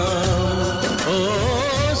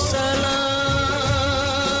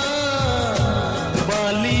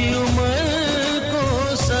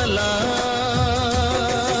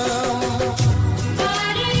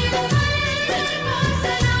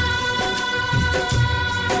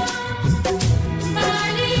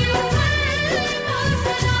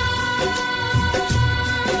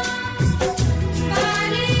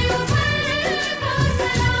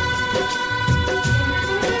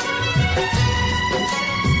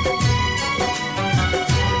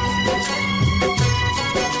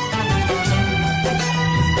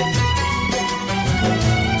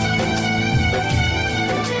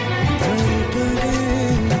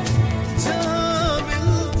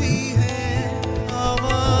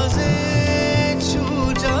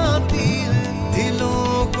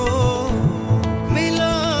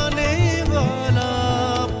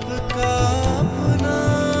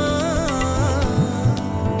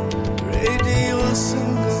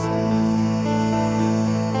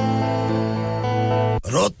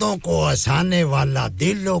को हंसाने वाला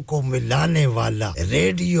दिलों को मिलाने वाला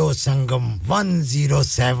रेडियो संगम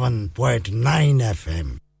 107.9 FM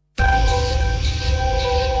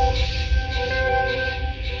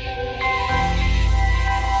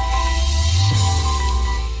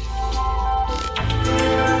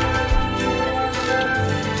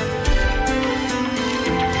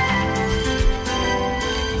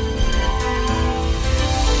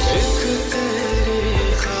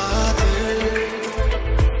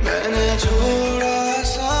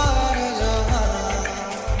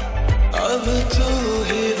अब तू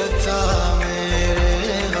ही बता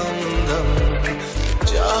मेरे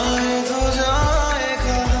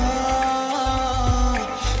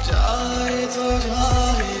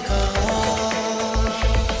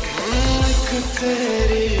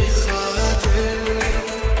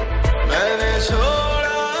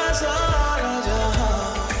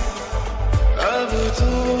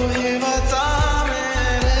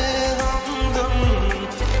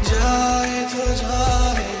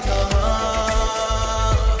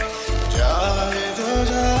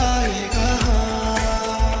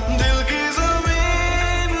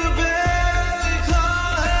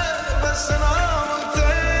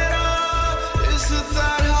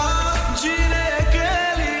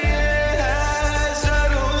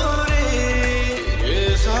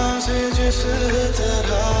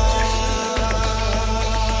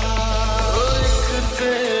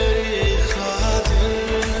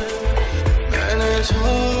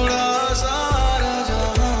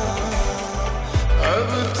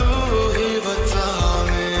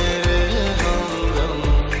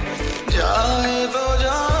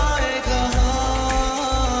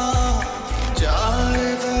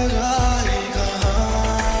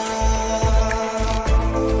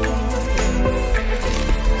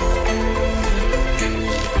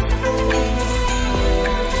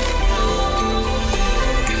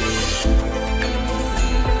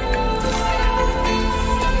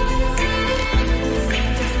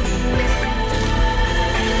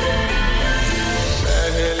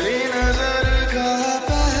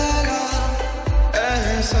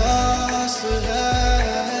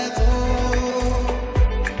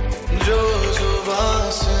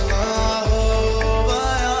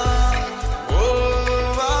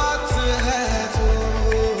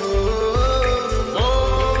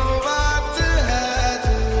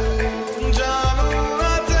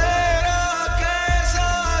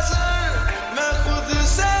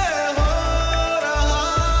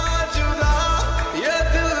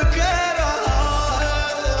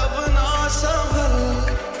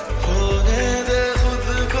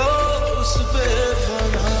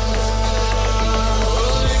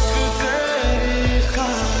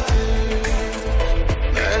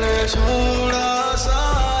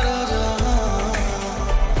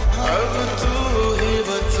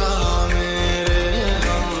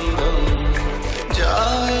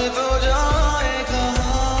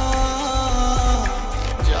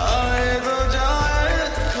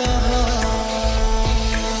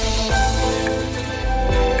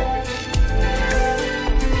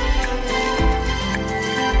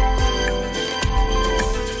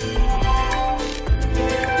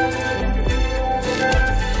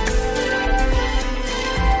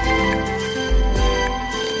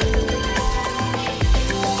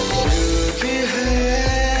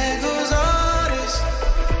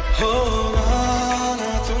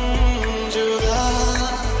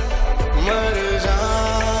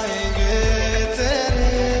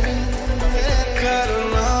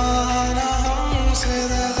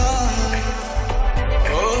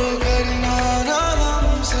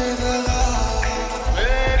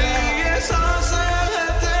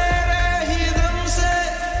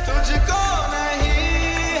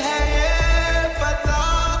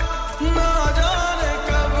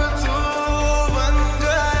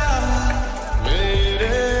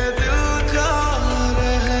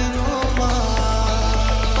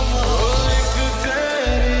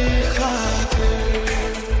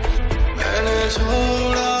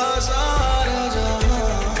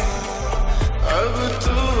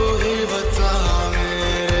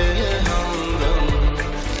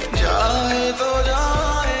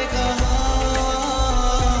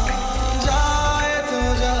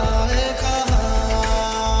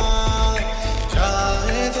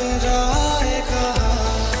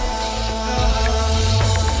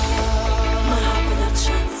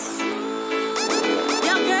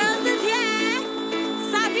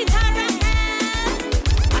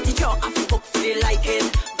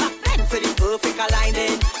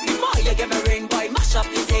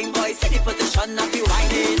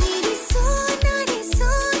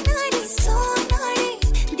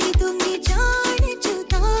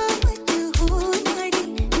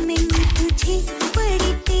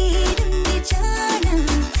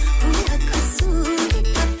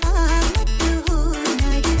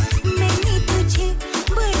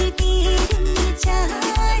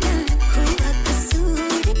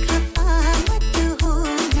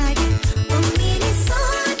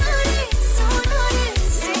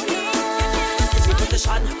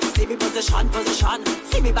position, position.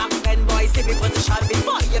 See me back then, boy, see me position.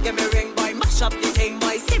 Before you give me ring, boy, mash up the thing,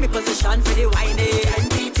 boy. See me position for the whining and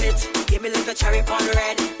beat it. Give me like a cherry on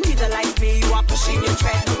red. Neither like me, you are pushing your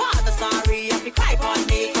tread. No bother, sorry, if you cry on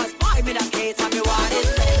me. Cause boy, me that can't tell me what is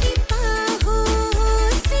said.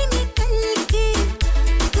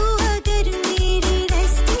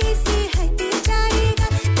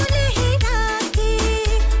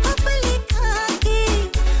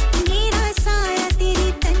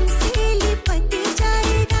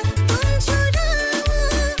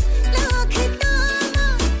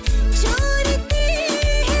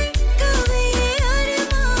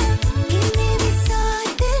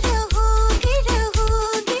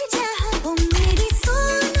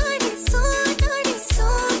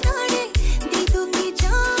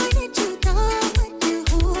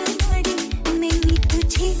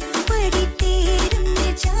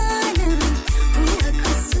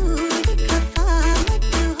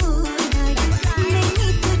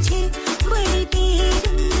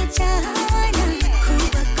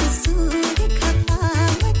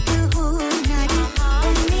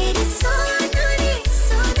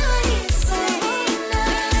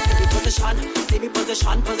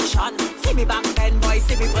 Position, see me back then, boy,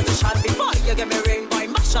 see me position. Before you give me ring, boy,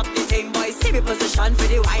 mash up the thing, boy, see me position for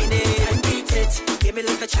the whining and beat it. Give me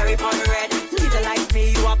like a cherry on red. Neither like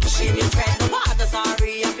me, you are pushing your tread. No bother,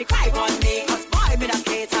 sorry, if you cry on me. Cause boy, me that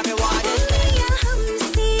can't tell me what is said.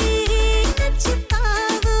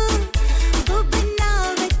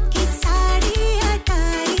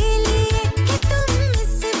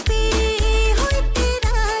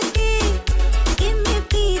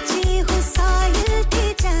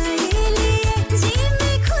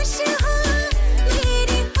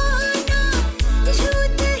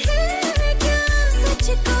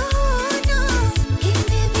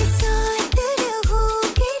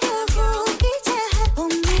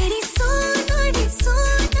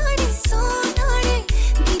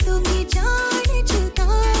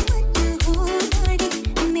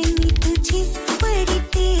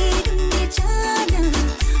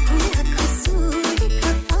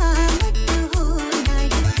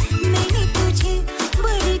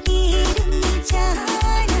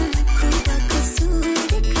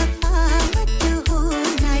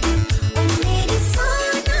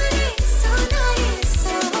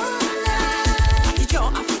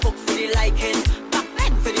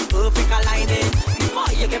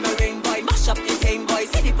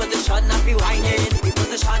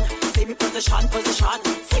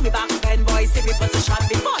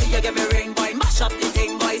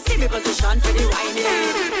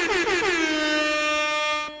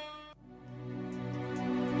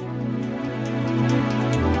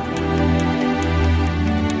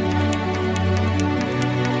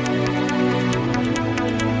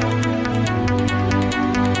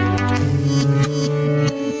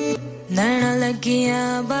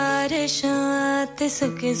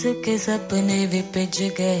 सुके सुके सपने भी पिज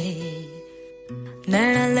गए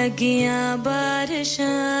नैना लगियां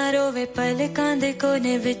बारिशां रोवे पलकां दे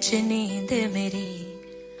कोने विच नींद मेरी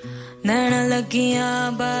नैना लगियां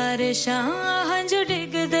बारिशां हंझू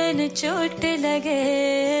डिगदे न चोट लगे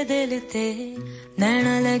दिल ते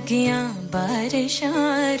नैना लगियां बारिशां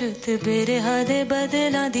रुत बिरहा दे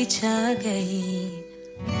बदलां दी छा गई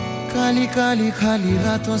काली काली खाली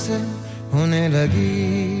रातों से होने लगी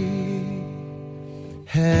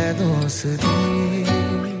है दोस्ती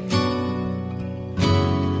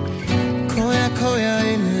खोया खोया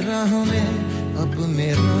इन राहों में अब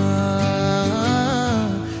मेरा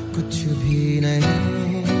कुछ भी नहीं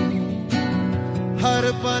हर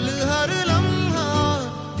पल हर लम्हा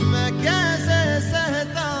मैं कैसे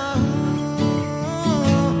सहता हूँ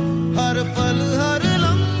हर पल हर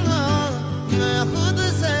लम्हा मैं खुद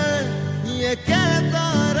से ये कहता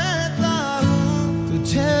रहता हूँ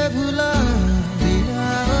तुझे भुला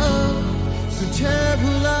तुझे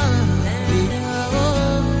भुला दिया वो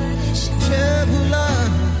तुझे भुला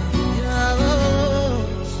दिया वो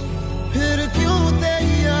फिर क्यों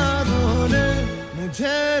तेरी यादों ने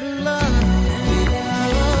मुझे रुला दिया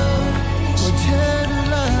वो मुझे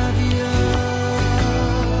रुला दिया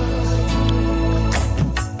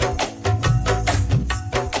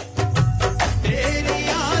तेरी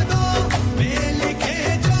यादों में लिखे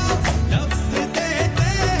जो लफ्ज़ देते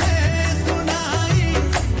हैं सुनाई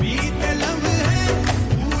बीते लम्हे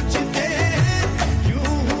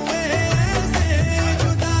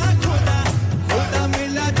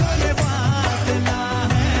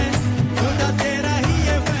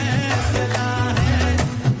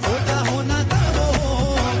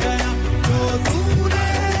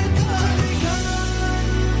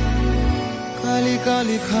काली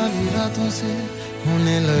काली खाली रातों से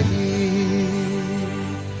होने लगी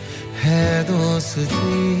है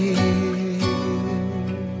दोस्ती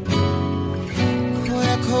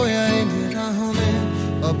खोया खोया इन राहों में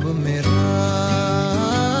अब मेरा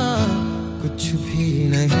कुछ भी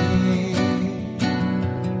नहीं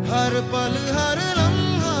हर पल हर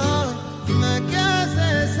लम्हा मैं कैसे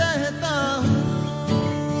सहता हूँ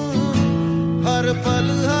हर पल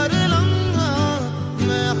हर लम्हा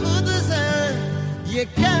मैं खुद से ये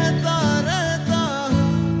कहता रहता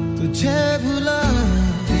हूँ तुझे भुला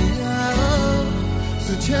दिया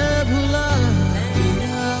तुझे भुला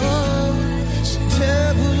दिया तुझे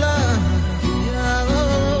भुला दिया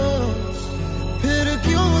फिर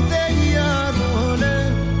क्यों तेरी यादों ने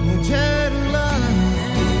मुझे रुला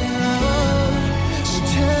दिया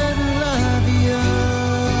मुझे रुला दिया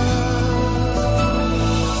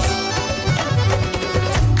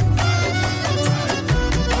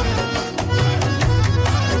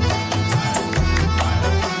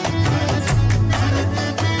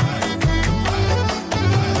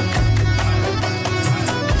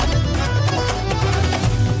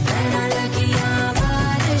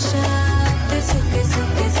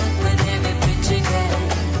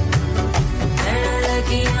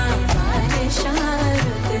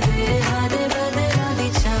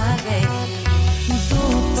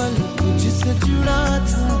जुड़ा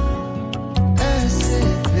था ऐसे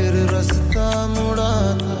फिर रास्ता मुड़ा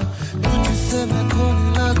था तुझसे मैं खोने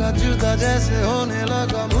लगा जुदा जैसे होने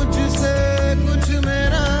लगा मुझसे कुछ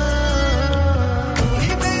मेरा तू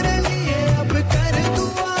ही मेरे लिए अब कर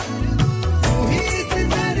दुआ तू ही इस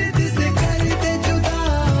दर्द से कर दे जुदा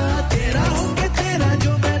तेरा हो के तेरा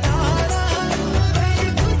जो मैं ना रहा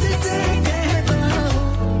मैं खुद से कहता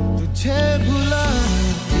हूँ तुझे भुला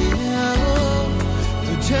दिया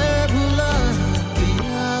तुझे भुला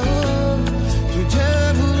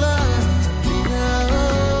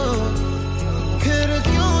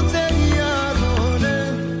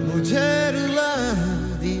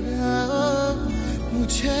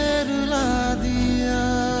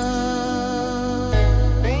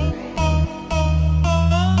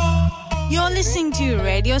Listening to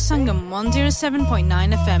Radio Sangam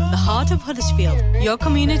 107.9 FM, the heart of Huddersfield. Your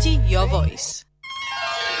community, your voice.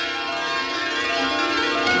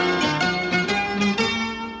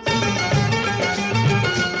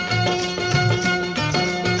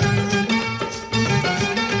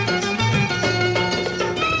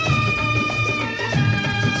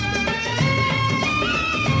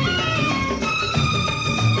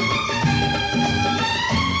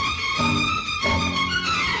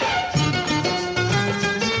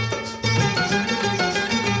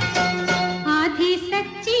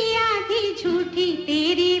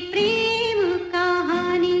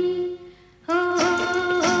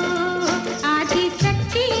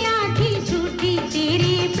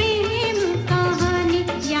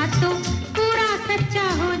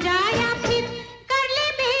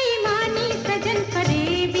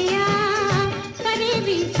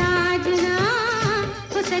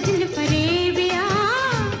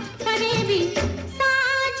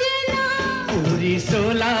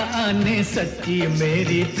 सच्ची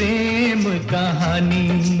मेरी प्रेम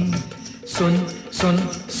कहानी सुन सुन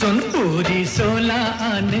सुन पूरी 16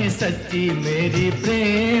 आने सच्ची मेरी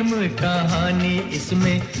प्रेम कहानी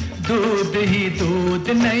इसमें दूध ही दूध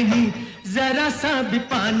नहीं जरा सा भी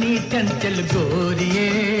पानी चंचल गोरिए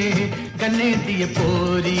गन्ने दिए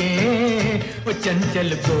पोरिए वो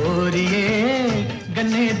चंचल गोरिए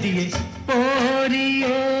गन्ने दिए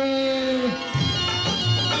पोरिए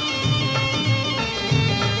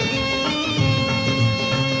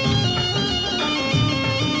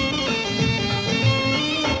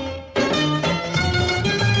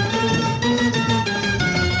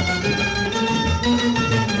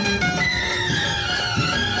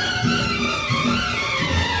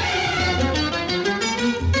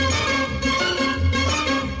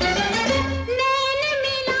नैन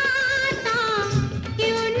मिलाता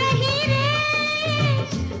क्यों नहीं रे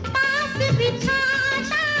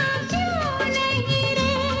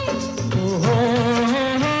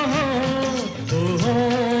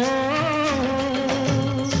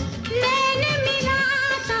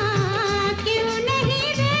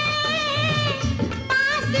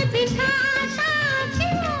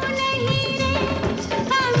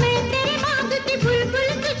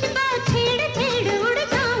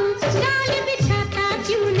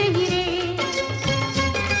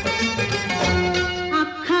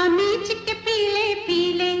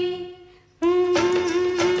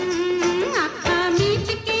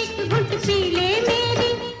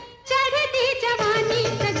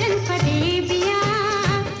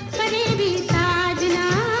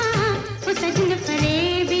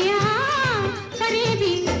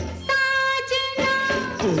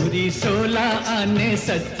 16 आने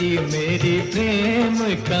सच्ची मेरी प्रेम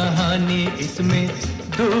कहानी इसमें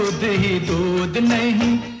दूध ही दूध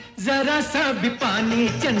नहीं जरा सा भी पानी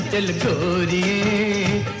चंचल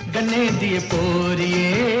गोरिए गन्ने दिए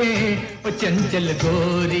पोरिए ओ चंचल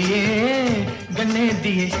गोरिए गन्ने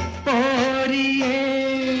दिए पोरिए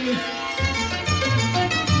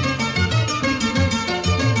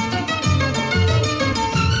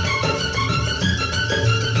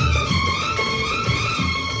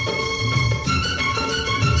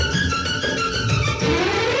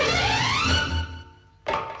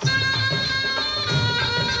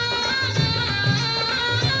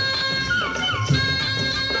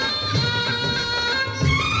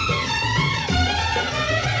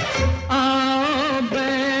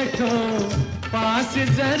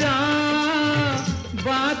जरा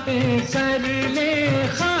बातें कर ले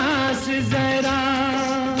खास जरा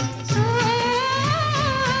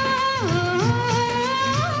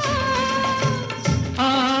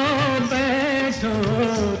आओ बैठो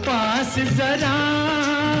पास जरा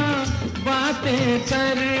बातें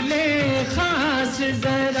कर ले खास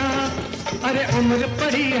जरा अरे उम्र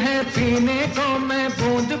पड़ी है पीने को मैं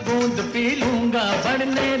बूंद बूंद पी लूंगा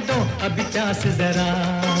बढ़ने दो अभी चास जरा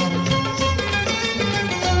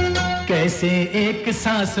कैसे एक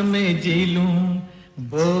सांस में जी लूं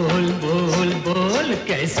बोल बोल बोल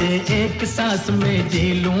कैसे एक सांस में जी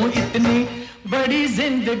लूं इतनी बड़ी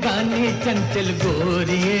जिंदगानी चंचल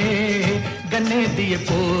गोरिए गन्ने दिए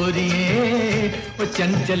पोरिए ओ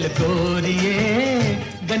चंचल गोरिए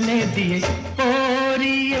गन्ने दिए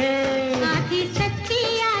पोरिए आधी सच्ची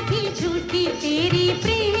आधी झूठी तेरी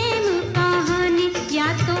प्रेम कहानी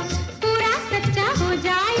या तो पूरा सच्चा हो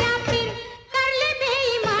जाए या फिर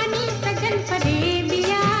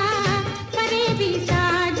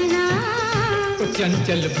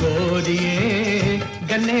चंचल गोरिए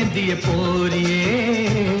गन्ने दिए पोरिए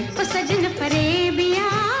ओ सजन फरेबिया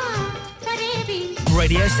फरेबी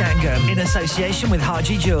Radio Sangam in association with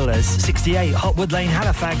Haji Jewellers 68 Hotwood Lane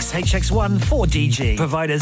Halifax HX1 4DG providers